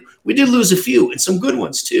 We did lose a few, and some good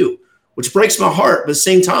ones too, which breaks my heart. But at the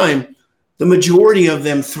same time, the majority of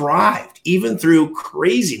them thrived, even through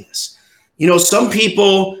craziness. Some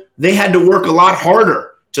people, they had to work a lot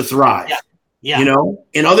harder to thrive.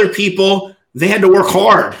 And other people, they had to work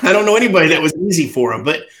hard. I don't know anybody that was easy for them.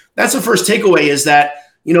 But that's the first takeaway is that,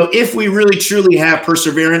 if we really truly have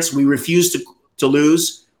perseverance, we refuse to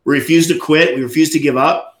lose, we refuse to quit, we refuse to give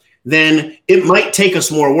up, then it might take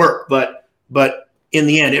us more work. But in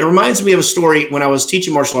the end, it reminds me of a story when I was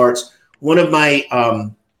teaching martial arts. One of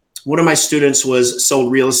my students was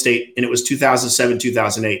sold real estate, and it was 2007,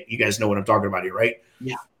 2008. You guys know what I'm talking about here, right?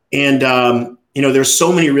 Yeah. And, there's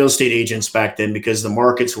so many real estate agents back then because the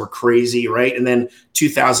markets were crazy, right? And then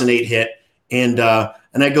 2008 hit, and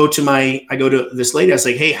I go to this lady. I was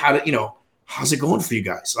like, hey, how's it going for you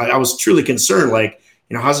guys? I was truly concerned,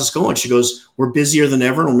 how's this going? She goes, we're busier than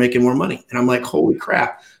ever and we're making more money. And I'm like, holy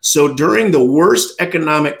crap. So during the worst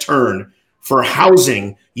economic turn for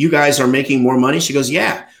housing, you guys are making more money? She goes,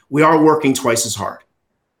 yeah, we are working twice as hard,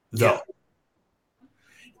 though.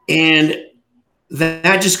 Yeah. And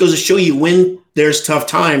that just goes to show you when there's tough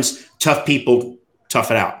times, tough people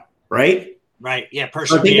tough it out, right? Right. Yeah. I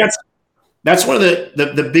think that's one of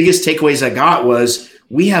the biggest takeaways I got was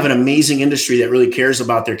we have an amazing industry that really cares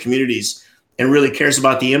about their communities and really cares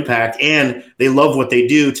about the impact, and they love what they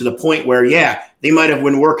do to the point where, they might have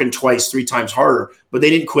been working twice, 3 times harder, but they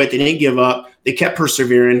didn't quit. They didn't give up. They kept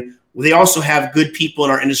persevering. They also have good people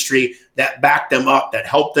in our industry that backed them up, that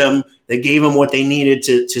helped them, that gave them what they needed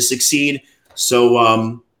to succeed.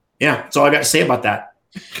 So, that's all I got to say about that.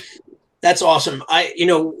 That's awesome.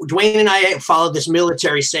 Dwayne and I followed this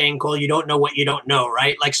military saying called, you don't know what you don't know,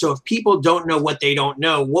 right? So if people don't know what they don't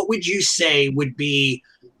know, what would you say would be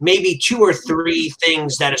maybe 2 or 3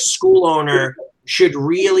 things that a school owner should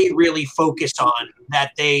really, really focus on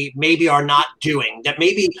that they maybe are not doing, that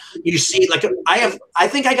maybe you see, like I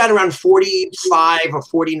think I got around 45 or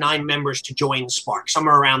 49 members to join Spark,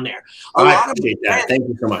 somewhere around there. I appreciate that. Thank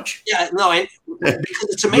you so much. Yeah, no, and because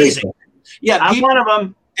it's amazing. Yeah, I'm one of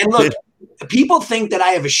them. And look, people think that I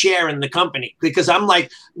have a share in the company because I'm like,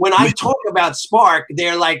 when I talk about Spark,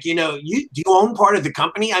 they're like, you know, do you own part of the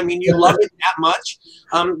company? I mean, you love it that much.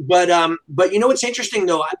 But you know, what's interesting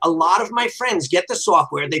though, a lot of my friends get the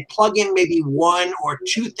software, they plug in maybe 1 or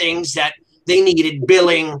 2 things that they needed,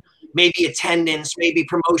 billing, maybe attendance, maybe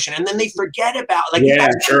promotion. And then they forget about, like, you got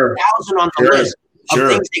 1,000 on the list of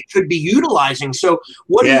things they could be utilizing. So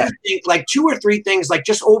what do you think, like 2 or 3 things, like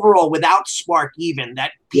just overall without Spark even,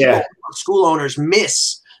 that people, school owners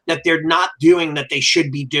miss that they're not doing that they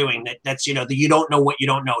should be doing, that's, you know, the you don't know what you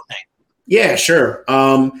don't know thing? Yeah, sure.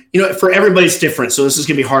 You know, for everybody it's different. So this is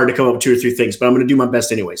going to be hard to come up with 2 or 3 things, but I'm going to do my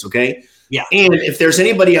best anyways. Okay. Yeah. And if there's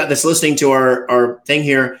anybody out that's listening to our thing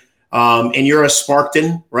here, and you're a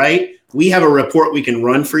Sparkton, right? We have a report we can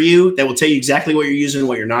run for you that will tell you exactly what you're using,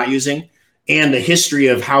 what you're not using, and the history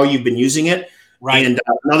of how you've been using it. Right. And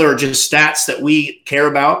another just stats that we care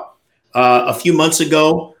about. A few months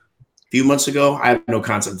ago, I have no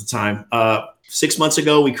concept at the time. 6 months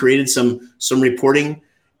ago, we created some reporting.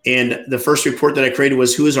 And the first report that I created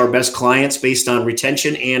was who is our best clients based on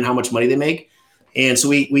retention and how much money they make. And so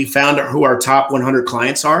we found out who our top 100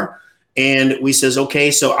 clients are. And we says, okay,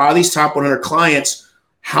 so out of these top 100 clients,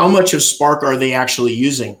 how much of Spark are they actually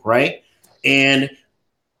using, right? And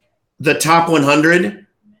the top 100,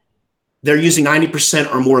 they're using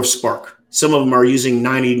 90% or more of Spark. Some of them are using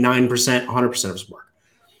 99%, 100% of Spark.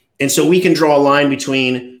 And so we can draw a line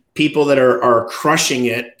between people that are crushing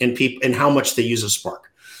it and how much they use of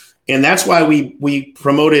Spark. And that's why we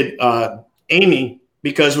promoted Amy,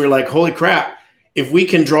 because we're like, holy crap, if we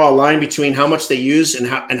can draw a line between how much they use and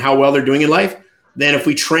how well they're doing in life, then if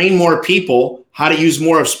we train more people how to use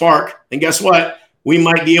more of Spark, then guess what? We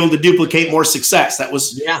might be able to duplicate more success. And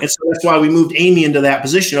so that's why we moved Amy into that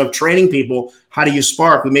position of training people how to use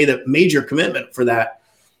Spark. We made a major commitment for that.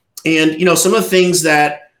 And, you know, some of the things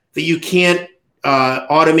that you can't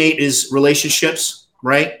automate is relationships,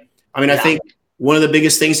 right? I mean, I think one of the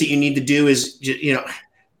biggest things that you need to do is, you know,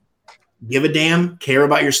 give a damn, care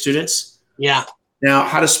about your students. Yeah. Now,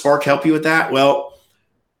 how does Spark help you with that? Well,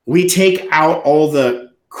 we take out all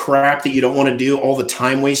the crap that you don't want to do, all the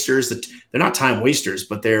time wasters. They're not time wasters,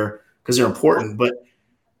 but they're important.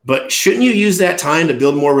 But shouldn't you use that time to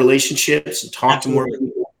build more relationships and talk to more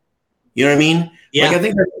people? You know what I mean? Yeah. Like, I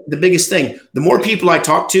think that's the biggest thing. The more people I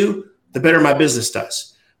talk to, the better my business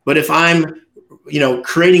does. But if I'm, you know,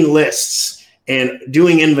 creating lists and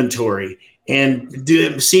doing inventory and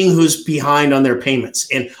seeing who's behind on their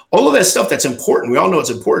payments and all of that stuff, that's important. We all know it's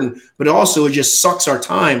important, but it also just sucks our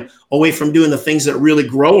time away from doing the things that really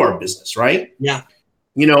grow our business, right? Yeah.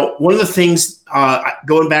 You know, one of the things,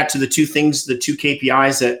 going back to the 2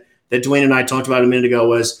 KPIs that Dwayne and I talked about a minute ago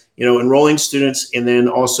was, you know, enrolling students and then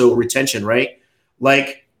also retention, right?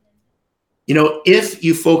 Like, you know, if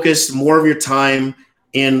you focus more of your time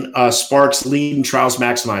in Spark's Lead and Trials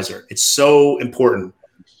Maximizer, it's so important.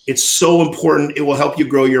 It's so important. It will help you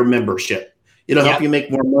grow your membership. It'll help you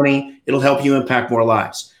make more money. It'll help you impact more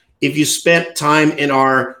lives. If you spent time in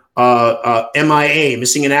our MIA,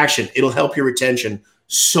 Missing in Action, it'll help your retention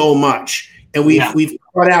so much. And we've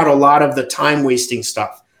cut out a lot of the time wasting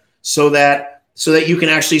stuff so that you can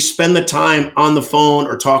actually spend the time on the phone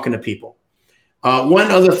or talking to people.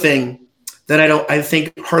 One other thing that I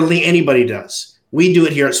think hardly anybody does. We do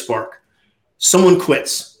it here at Spark. Someone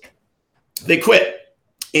quits. They quit.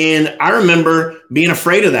 And I remember being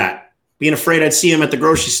afraid of that, being afraid I'd see him at the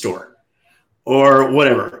grocery store or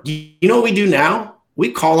whatever. You know what we do now?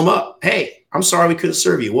 We call them up. Hey, I'm sorry we couldn't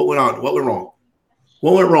serve you. What went on? What went wrong?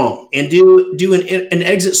 What went wrong? And do an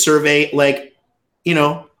exit survey, like, you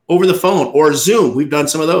know, over the phone or Zoom. We've done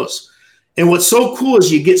some of those. And what's so cool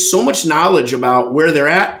is you get so much knowledge about where they're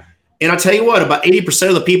at. And I'll tell you what, about 80%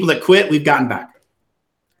 of the people that quit, we've gotten back.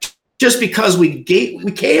 Just because we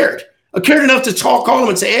cared. I cared enough to call them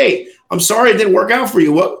and say, hey, I'm sorry it didn't work out for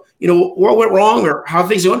you. What went wrong or how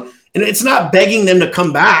things are going? And it's not begging them to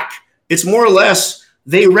come back. It's more or less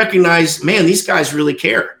they recognize, man, these guys really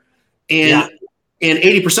care. And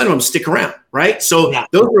 80% of them stick around, right? So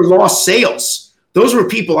those were lost sales. Those were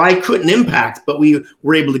people I couldn't impact, but we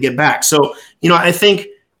were able to get back. So, you know, I think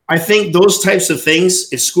those types of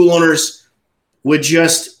things, if school owners would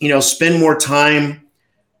just, you know, spend more time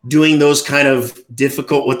doing those kind of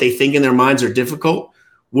difficult, what they think in their minds are difficult,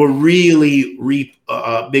 will really reap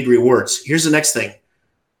big rewards. Here's the next thing.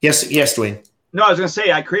 Yes, Dwayne. No, I was going to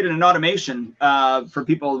say I created an automation for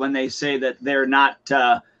people when they say that they're not,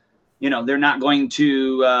 they're not going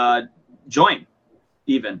to join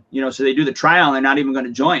even, so they do the trial and they're not even going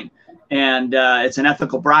to join. And it's an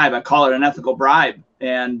ethical bribe. I call it an ethical bribe.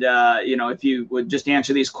 And, if you would just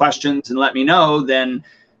answer these questions and let me know, then,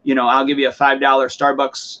 I'll give you a $5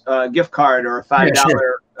 Starbucks gift card or a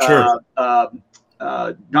 $5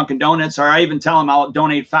 Dunkin' Donuts, or I even tell them I'll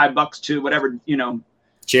donate $5 to whatever,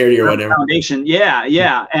 charity or whatever foundation.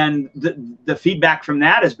 Yeah. And the feedback from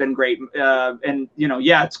that has been great.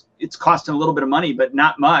 It's costing a little bit of money, but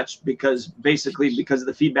not much because of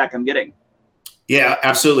the feedback I'm getting. Yeah,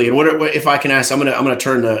 absolutely. And what if I can ask, I'm gonna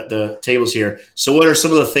turn the tables here. So what are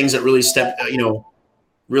some of the things that really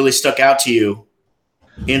really stuck out to you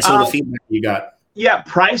in some of the feedback you got? Yeah,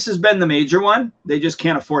 price has been the major one. They just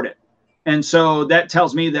can't afford it. And so that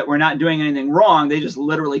tells me that we're not doing anything wrong. They just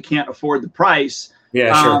literally can't afford the price.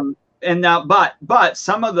 Yeah, sure. And now, but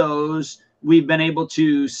some of those we've been able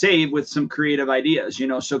to save with some creative ideas,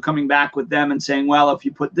 so coming back with them and saying, well, if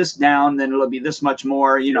you put this down, then it'll be this much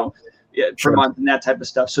more, per month and that type of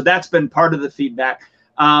stuff. So that's been part of the feedback.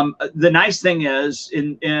 The nice thing is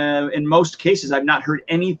in most cases, I've not heard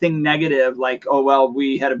anything negative like, oh, well,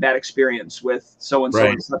 we had a bad experience with so-and-so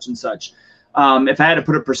and such and such. If I had to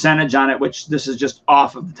put a percentage on it, which this is just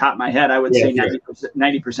off of the top of my head, I would say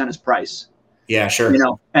 90% is price. Yeah, sure.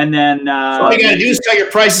 And then all you got to do is cut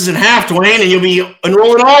your prices in half, Dwayne, and you'll be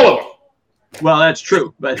enrolling all of them. Well, that's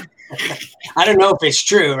true, but I don't know if it's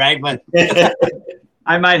true, right? But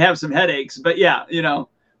I might have some headaches, but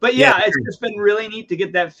it's just been really neat to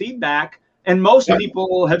get that feedback. And most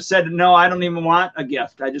people have said, no, I don't even want a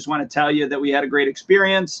gift. I just want to tell you that we had a great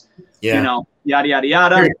experience, yada, yada,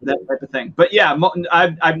 yada, that type of thing. But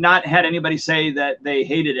I've not had anybody say that they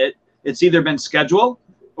hated it. It's either been schedule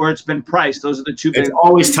or it's been price. Those are the two big. It's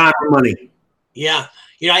always time for money. Yeah.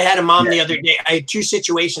 I had a mom the other day. I had two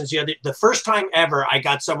situations the first time ever I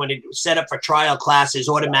got someone to set up for trial classes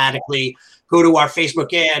automatically, go to our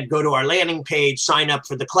Facebook ad, go to our landing page, sign up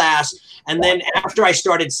for the class. And then after I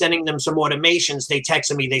started sending them some automations, they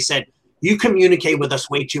texted me, they said, you communicate with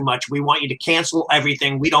us way too much. We want you to cancel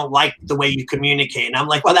everything. We don't like the way you communicate. And I'm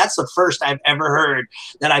like, well, that's the first I've ever heard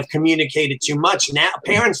that I've communicated too much. Now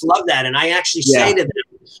parents love that. And I actually say to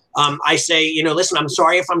them, I say, listen, I'm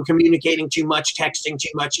sorry if I'm communicating too much, texting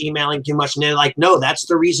too much, emailing too much. And they're like, no, that's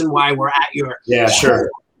the reason why we're at your sure.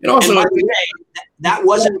 And also, by the way, that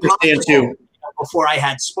wasn't possible before I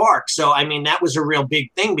had Spark. So, that was a real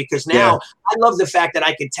big thing because now I love the fact that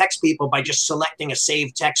I could text people by just selecting a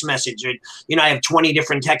saved text message. I have 20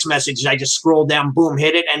 different text messages. I just scroll down, boom,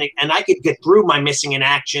 hit it. And I could get through my missing in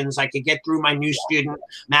actions. I could get through my new student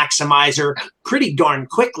maximizer pretty darn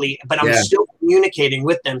quickly, but I'm still communicating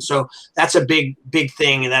with them. So that's a big, big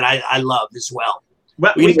thing that I love as well.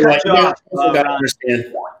 But we cut you off.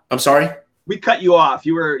 Understand. I'm sorry? We cut you off.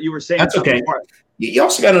 You were saying that's okay. You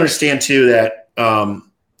also got to understand too that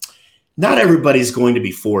not everybody's going to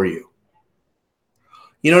be for you.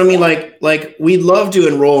 You know what I mean? Like we'd love to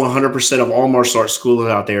enroll 100% of all martial arts schools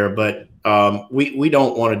out there, but we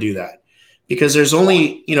don't want to do that because there's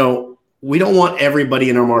only, we don't want everybody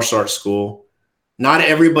in our martial arts school. Not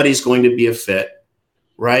everybody's going to be a fit,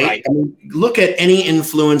 right? Look at any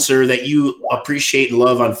influencer that you appreciate and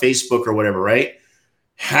love on Facebook or whatever, right?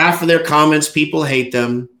 Half of their comments, people hate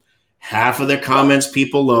them. Half of their comments,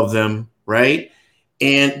 people love them, right?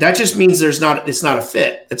 And that just means it's not a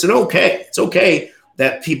fit. It's okay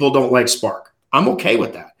that people don't like Spark. I'm okay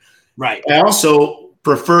with that. Right. I also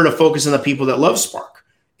prefer to focus on the people that love Spark.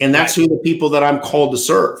 And that's who the people that I'm called to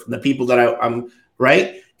serve, the people that I'm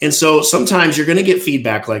right. And so sometimes you're going to get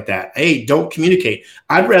feedback like that. Hey, don't communicate.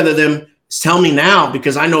 I'd rather them tell me now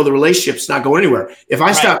because I know the relationship's not going anywhere. If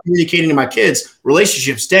I stop communicating to my kids,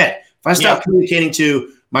 relationship's dead. If I stop communicating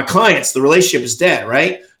to my clients, the relationship is dead,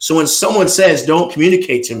 right? So when someone says, don't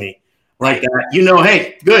communicate to me like that,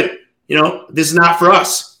 hey, good. This is not for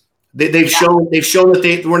us. They've shown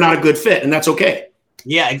that we're not a good fit, and that's okay.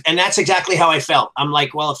 Yeah, and that's exactly how I felt. I'm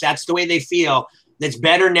like, well, if that's the way they feel, it's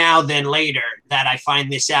better now than later that I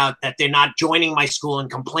find this out, that they're not joining my school and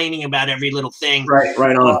complaining about every little thing.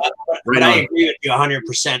 Right on. But I agree with you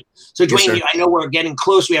 100%. So Dwayne, I know we're getting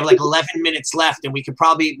close. We have like 11 minutes left, and we could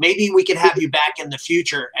maybe we could have you back in the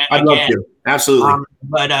future. I'd love to. Absolutely.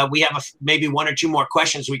 But we have maybe one or two more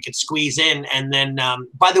questions we could squeeze in. And then,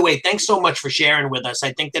 by the way, thanks so much for sharing with us.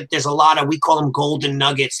 I think that there's a lot of, we call them golden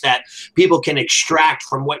nuggets that people can extract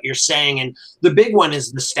from what you're saying. And the big one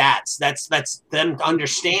is the stats. That's them to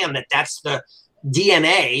understand that that's the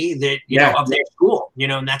DNA that, of their school,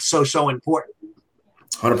 and that's so important.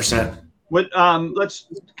 100%. Let's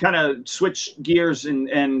kind of switch gears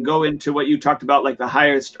and go into what you talked about, like the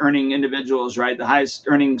highest earning individuals, right? The highest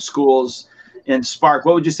earning schools in Spark.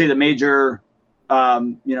 What would you say the major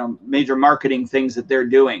marketing things that they're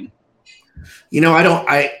doing?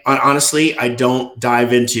 I honestly don't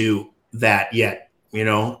dive into that yet,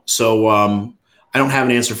 so I don't have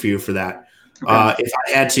an answer for you for that. Okay.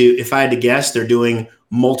 If I had to guess, they're doing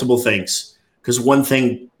multiple things, because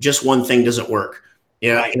just one thing doesn't work.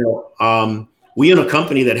 Yeah. We own a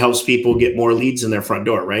company that helps people get more leads in their front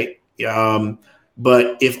door. Right.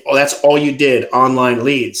 But if that's all you did, online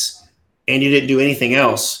leads, and you didn't do anything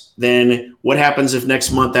else, then what happens if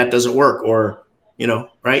next month that doesn't work? Or,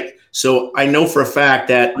 right. So I know for a fact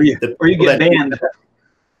that or you get banned.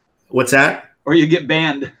 What's that? Or you get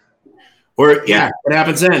banned. Or what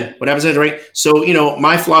happens then? Right? So,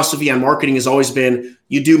 my philosophy on marketing has always been,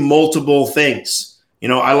 you do multiple things.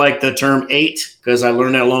 I like the term 8 because I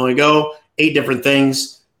learned that long ago. 8 different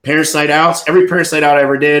things. Parents' night outs. Every parents' night out I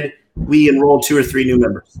ever did, we enrolled 2 or 3 new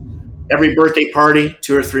members. Every birthday party,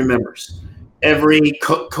 2 or 3 members. Every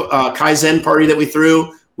Kaizen party that we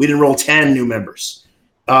threw, we'd enroll 10 new members.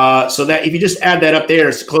 So that if you just add that up there,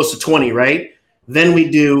 it's close to 20, right? Then we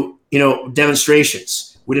do, demonstrations.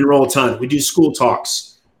 We'd enroll a ton. We do school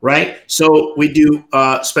talks, right? So we do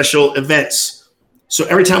special events. So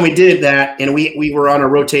every time we did that, and we were on a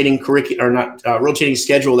rotating rotating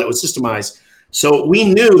schedule that was systemized. So we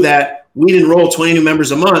knew that we'd enroll 20 new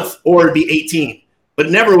members a month, or it'd be 18, but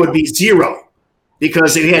never would be 0,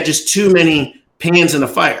 because we had just too many pans in the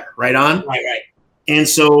fire, right on? Right. And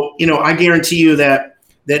so, I guarantee you that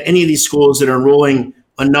any of these schools that are enrolling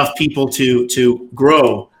enough people to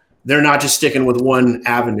grow, they're not just sticking with one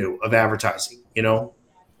avenue of advertising,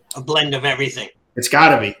 A blend of everything. It's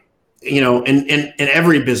got to be, in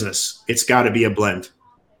every business, it's got to be a blend.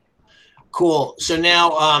 Cool. So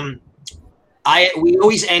now we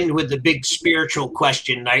always end with the big spiritual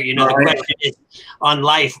question. The question is on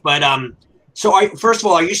life. But so first of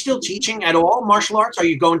all, are you still teaching at all martial arts? Are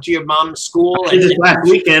you going to your mom's school? I did this last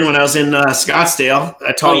weekend when I was in Scottsdale.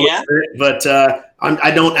 I taught a little bit, but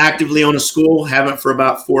I don't actively own a school. Haven't for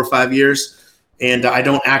about 4 or 5 years, and I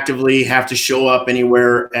don't actively have to show up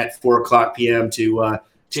anywhere at 4:00 p.m. to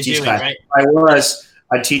teach class. Right?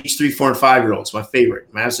 I teach 3, 4, and 5-year-olds.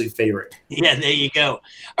 My absolute favorite. Yeah, there you go.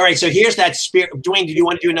 All right, so here's that spirit. Dwayne, did you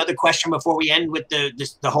want to do another question before we end with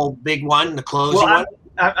the whole big one, the closing one?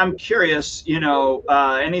 I'm curious,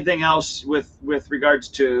 anything else with regards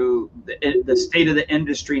to the state of the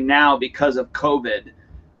industry now because of COVID?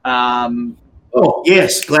 Oh,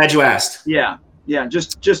 yes. Glad you asked. Yeah.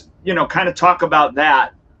 Just kind of talk about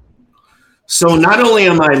that. So not only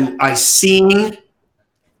am I seeing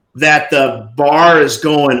that the bar is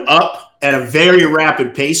going up at a very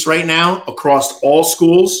rapid pace right now across all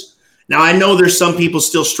schools. Now, I know there's some people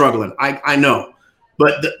still struggling. I know.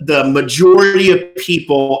 But the majority of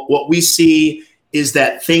people, what we see is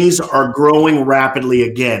that things are growing rapidly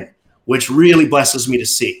again, which really blesses me to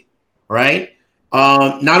see, right?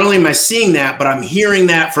 Not only am I seeing that, but I'm hearing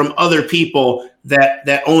that from other people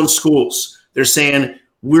that own schools. They're saying,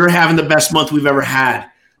 we're having the best month we've ever had.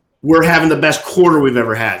 We're having the best quarter we've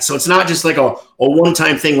ever had. So it's not just like a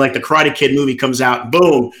one-time thing like the Karate Kid movie comes out and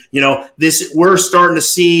boom, we're starting to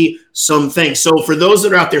see some things. So for those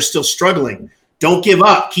that are out there still struggling, don't give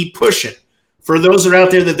up. Keep pushing. For those that are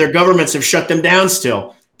out there that their governments have shut them down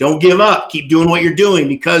still, don't give up. Keep doing what you're doing,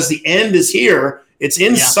 because the end is here. It's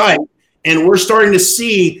in sight. And we're starting to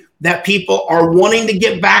see that people are wanting to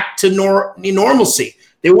get back to normalcy.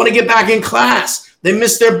 They want to get back in class. They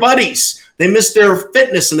miss their buddies. They miss their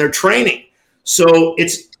fitness and their training. So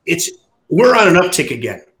we're on an uptick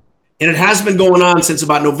again. And it has been going on since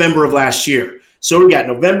about November of last year. So we got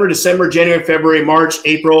November, December, January, February, March,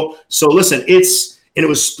 April. So listen, it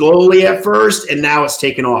was slowly at first, and now it's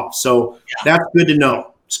taken off. So that's good to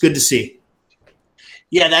know. It's good to see.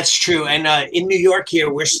 Yeah, that's true. And in New York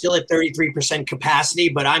here, we're still at 33% capacity,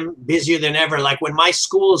 but I'm busier than ever. Like when my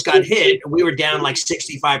schools got hit, we were down like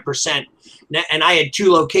 65%. And I had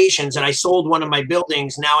 2 locations, and I sold one of my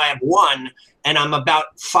buildings. Now I have 1, and I'm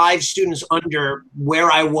about 5 students under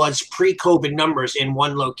where I was pre-COVID numbers in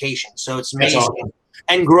 1 location. So it's amazing. Awesome.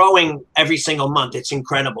 And growing every single month. It's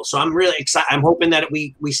incredible. So I'm really excited. I'm hoping that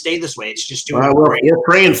we stay this way. It's just doing great. We're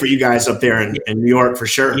praying for you guys up there in New York for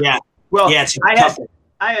sure. Yeah. Well, yeah, it's tough.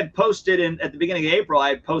 I had posted at the beginning of April, I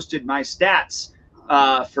had posted my stats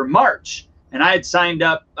for March, and I had signed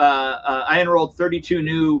up. I enrolled 32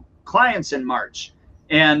 new clients in March,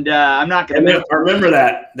 and I'm not going to. I remember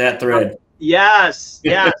that thread. Yes,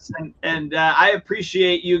 and I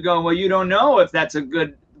appreciate you going. Well, you don't know if that's a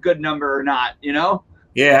good number or not,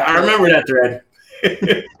 Yeah, I remember that thread.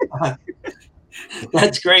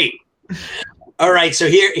 That's great. All right, so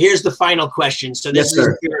here's the final question. So this is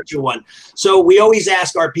a spiritual one. So we always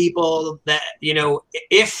ask our people that,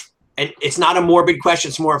 if, and it's not a morbid question,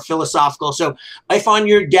 it's more philosophical. So if on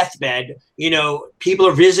your deathbed, people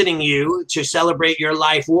are visiting you to celebrate your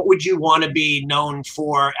life, what would you want to be known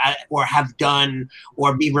for or have done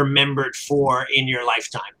or be remembered for in your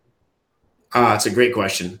lifetime? It's a great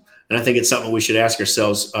question. And I think it's something we should ask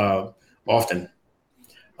ourselves often.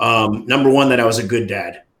 Number one, that I was a good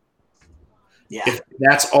dad. Yeah. If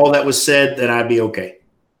that's all that was said, then I'd be okay.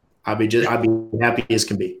 I'd be happy as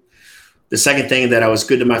can be. The second thing, that I was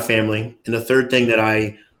good to my family. And the third thing, that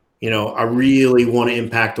I really want to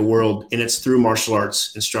impact the world, and it's through martial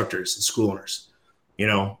arts instructors and school owners.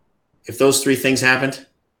 If those three things happened,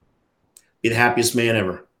 be the happiest man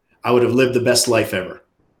ever. I would have lived the best life ever.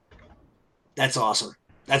 That's awesome.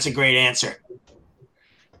 That's a great answer.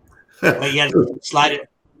 But yeah, slide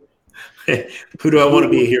it. Who do I want to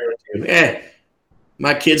be a hero to?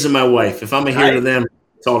 My kids and my wife. If I'm a hero to them,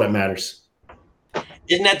 it's all that matters.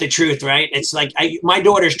 Isn't that the truth, right? It's like my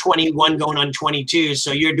daughter's 21 going on 22,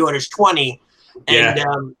 so your daughter's 20.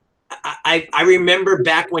 And I remember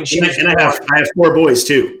back when she was born. I have 4 boys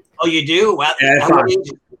too. Oh, you do? Well,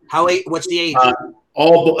 what's the age?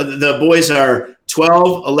 All the boys are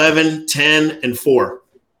 12, 11, 10, and 4.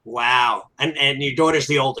 Wow. And your daughter's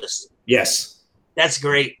the oldest. Yes. That's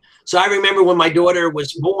great. So I remember when my daughter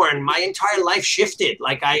was born, my entire life shifted.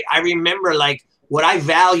 Like I remember like what I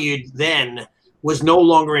valued then was no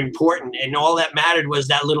longer important. And all that mattered was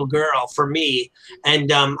that little girl for me.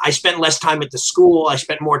 And I spent less time at the school. I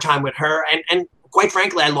spent more time with her. And quite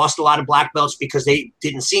frankly, I lost a lot of black belts because they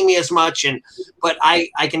didn't see me as much. But I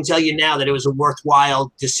can tell you now that it was a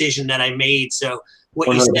worthwhile decision that I made. So what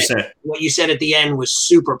 100%. you said at the end was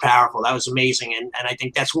super powerful. That was amazing. And I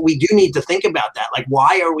think that's what we do need to think about that. Like,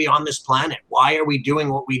 why are we on this planet? Why are we doing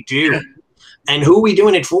what we do? And who are we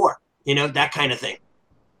doing it for? That kind of thing.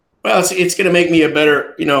 Well, it's going to make me a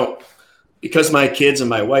better, because my kids and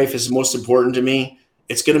my wife is most important to me.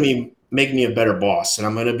 It's going to make me a better boss. And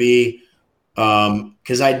I'm going to be,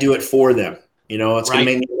 because I do it for them. It's going to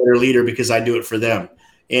make me a better leader because I do it for them.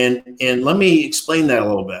 And let me explain that a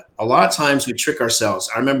little bit. A lot of times we trick ourselves.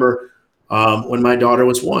 I remember when my daughter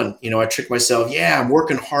was 1, I tricked myself. Yeah, I'm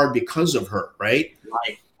working hard because of her, right?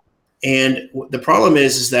 Right. And the problem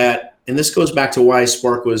is that, and this goes back to why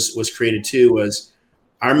Spark was created too, was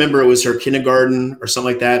I remember it was her kindergarten or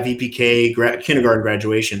something like that, VPK, kindergarten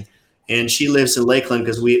graduation. And she lives in Lakeland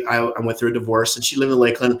because I went through a divorce, and she lived in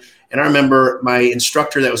Lakeland. And I remember my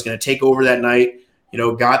instructor that was going to take over that night,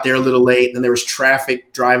 got there a little late. Then there was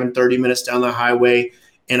traffic driving 30 minutes down the highway.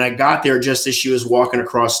 And I got there just as she was walking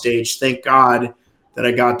across stage. Thank God that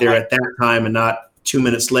I got there at that time and not 2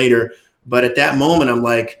 minutes later. But at that moment, I'm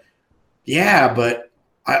like, yeah, but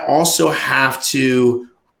I also have to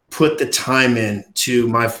put the time in to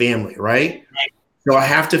my family, right? So I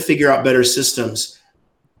have to figure out better systems,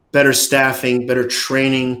 better staffing, better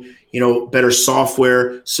training, better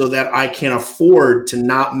software, so that I can afford to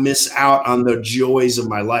not miss out on the joys of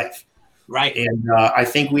my life. Right. And I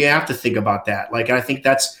think we have to think about that. Like, I think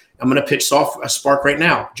I'm going to pitch Spark right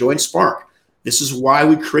now. Join Spark. This is why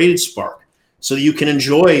we created Spark, so that you can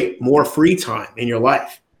enjoy more free time in your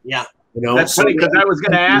life. Yeah. That's funny, because I was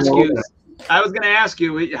going to ask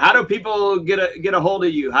you, how do people get a hold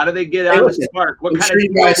of you? How do they get out of Spark? What kind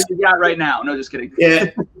of deals you got right now? No, just kidding. Yeah.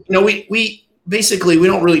 We basically, we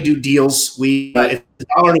don't really do deals. It's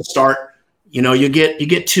 $1 to start. You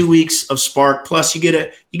get 2 weeks of Spark, plus you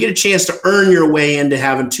get a chance to earn your way into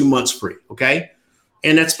having 2 months free. Okay.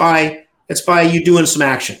 And that's by you doing some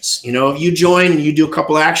actions. If you join and you do a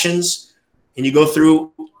couple actions and you go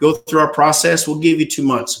through our process, we'll give you 2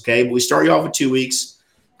 months. Okay. But we start you off with 2 weeks,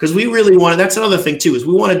 because we really want to, that's another thing too, is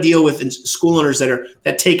we want to deal with school owners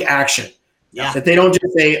that take action. Yeah. That they don't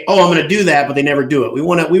just say, oh, I'm going to do that, but they never do it.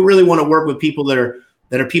 We really want to work with people that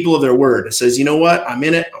are people of their word. It says, you know what, I'm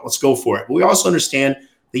in it, let's go for it. But we also understand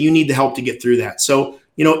that you need the help to get through that. So,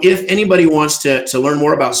 if anybody wants to learn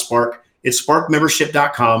more about Spark, it's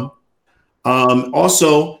sparkmembership.com.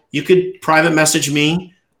 Also, you could private message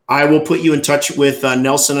me. I will put you in touch with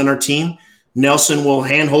Nelson and our team. Nelson will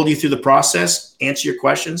handhold you through the process, answer your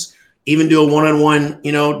questions, even do a one-on-one,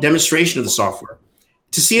 demonstration of the software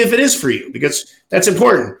to see if it is for you, because that's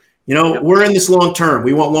important. We're in this long-term.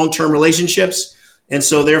 We want long-term relationships. And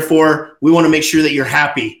so therefore we want to make sure that you're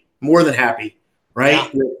happy, more than happy,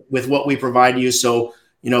 right? Yeah. With what we provide you. So,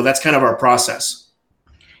 that's kind of our process.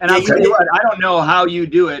 And I'll tell you what, I don't know how you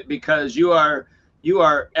do it, because you are You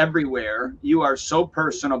are everywhere. You are so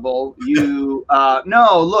personable. You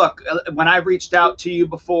no, look, when I've reached out to you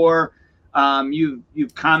before,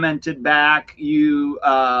 you've commented back.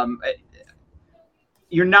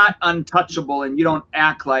 You're not untouchable, and you don't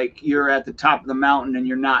act like you're at the top of the mountain and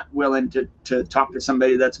you're not willing to talk to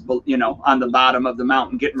somebody that's, you know, on the bottom of the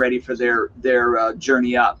mountain getting ready for their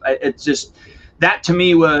journey up. It's just, that to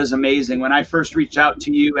me was amazing. When I first reached out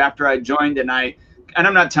to you after I joined, and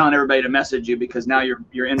I'm not telling everybody to message you because now you're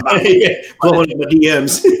inbox. Blowing up the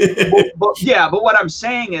DMs. but what I'm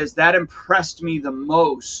saying is that impressed me the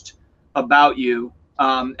most about you.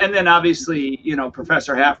 And then obviously, you know,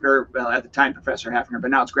 Professor Hafner, well, at the time, Professor Hafner, but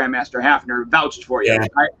now it's Grandmaster Hafner, vouched for you. Yeah.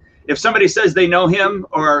 If somebody says they know him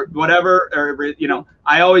or whatever, or, you know,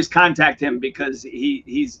 I always contact him because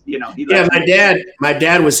he's, you know, my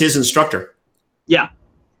dad was his instructor. Yeah.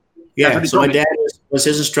 Yeah. So my dad was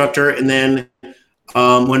his instructor. And then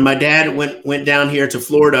when my dad went down here to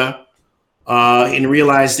Florida and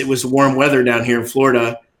realized it was warm weather down here in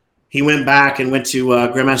Florida, he went back and went to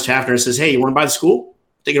Grandmaster Hafner and says, "Hey, you want to buy the school?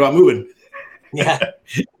 Thinking about moving." Yeah.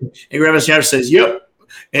 And Grandmaster Hafner says, "Yep."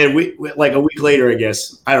 And we like a week later, I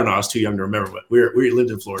guess, I don't know, I was too young to remember, but we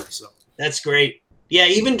lived in Florida. So that's great. Yeah,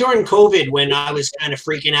 even during COVID, when I was kind of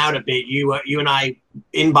freaking out a bit, you and I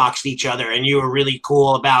inboxed each other, and you were really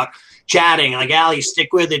cool about chatting. Like, Allie,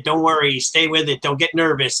 stick with it. Don't worry. Stay with it. Don't get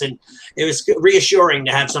nervous. And it was reassuring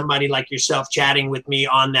to have somebody like yourself chatting with me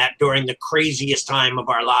on that during the craziest time of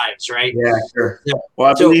our lives, right? Yeah, sure. So,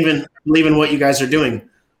 well, I believe in what you guys are doing.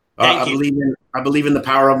 I believe in the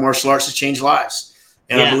power of martial arts to change lives,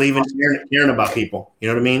 and I believe in caring about people. You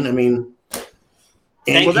know what I mean?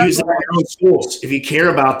 And use that in your own schools. If you care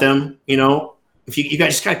about them, you know, if you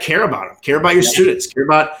guys just gotta care about them, care about your students, care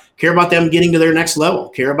about them getting to their next level,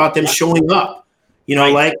 care about them showing up, you know,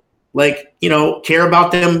 like, you know, care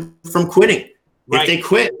about them from quitting. If they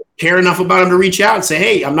quit, care enough about them to reach out and say,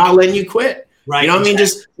 "Hey, I'm not letting you quit." Right. You know what I mean?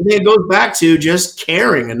 Just, I think it goes back to just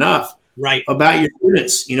caring enough about your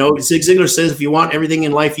students. You know, Zig Ziglar says, if you want everything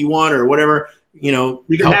in life you want, or whatever, you know,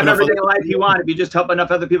 you can have everything in life you want if you just help enough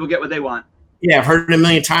other people get what they want. Yeah, I've heard it a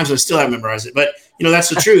million times, but I still haven't memorized it. But, you know, that's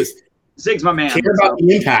the truth. Zig's my man. Care about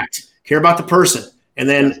the impact. Care about the person. And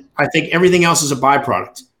then I think everything else is a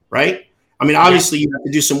byproduct, right? I mean, obviously, you have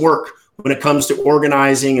to do some work when it comes to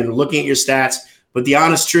organizing and looking at your stats. But the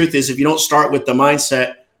honest truth is, if you don't start with the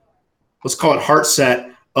mindset, let's call it heart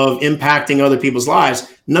set, of impacting other people's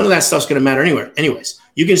lives, none of that stuff's going to matter anywhere. Anyways,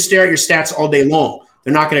 you can stare at your stats all day long.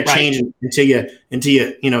 They're not going to change until you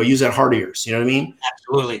use that heart of yours. You know what I mean?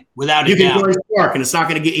 Absolutely. Without a doubt. You can join Spark, and it's not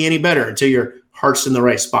going to get you any better until your heart's in the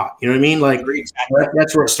right spot. You know what I mean? Like,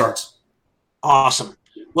 that's where it starts. Awesome.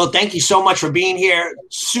 Well, thank you so much for being here.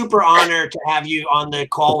 Super honored to have you on the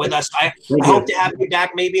call with us. I hope to have you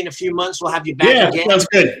back maybe in a few months. We'll have you back again. Sounds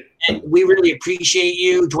good. And we really appreciate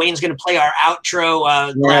you. Dwayne's going to play our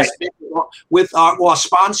outro last bit with our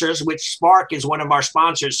sponsors, which Spark is one of our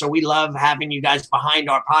sponsors. So we love having you guys behind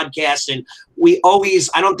our podcast. And we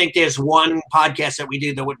always, I don't think there's one podcast that we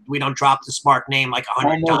do that we don't drop the Spark name like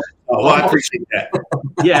 100 times. Oh, well, I appreciate that.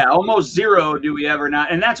 Yeah, almost zero do we ever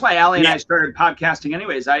not. And that's why Allie and I started podcasting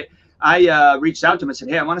anyways. I reached out to him and said,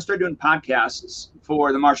 "Hey, I want to start doing podcasts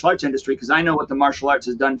for the martial arts industry because I know what the martial arts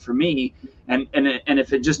has done for me. And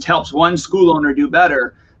if it just helps one school owner do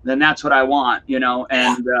better, then that's what I want, you know."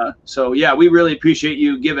 And so, yeah, we really appreciate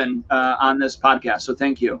you giving on this podcast. So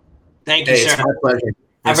thank you. Thank you, sir. It's my pleasure.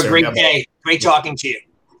 Have a great day. Great talking to you.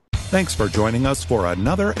 Thanks for joining us for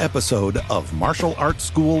another episode of Martial Arts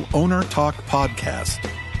School Owner Talk Podcast.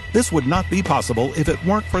 This would not be possible if it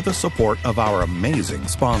weren't for the support of our amazing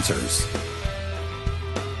sponsors.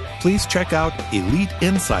 Please check out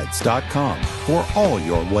EliteInsights.com for all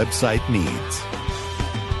your website needs.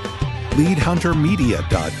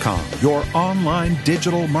 LeadHunterMedia.com, your online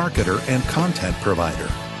digital marketer and content provider.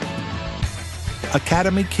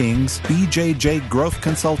 Academy Kings BJJ Growth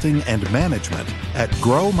Consulting and Management at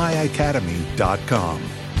GrowMyAcademy.com.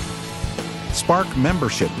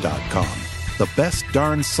 SparkMembership.com, the best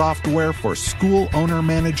darn software for school owner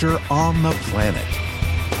manager on the planet.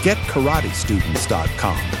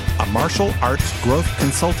 GetKarateStudents.com, a martial arts growth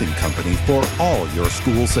consulting company for all your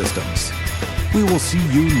school systems. We will see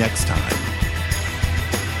you next time.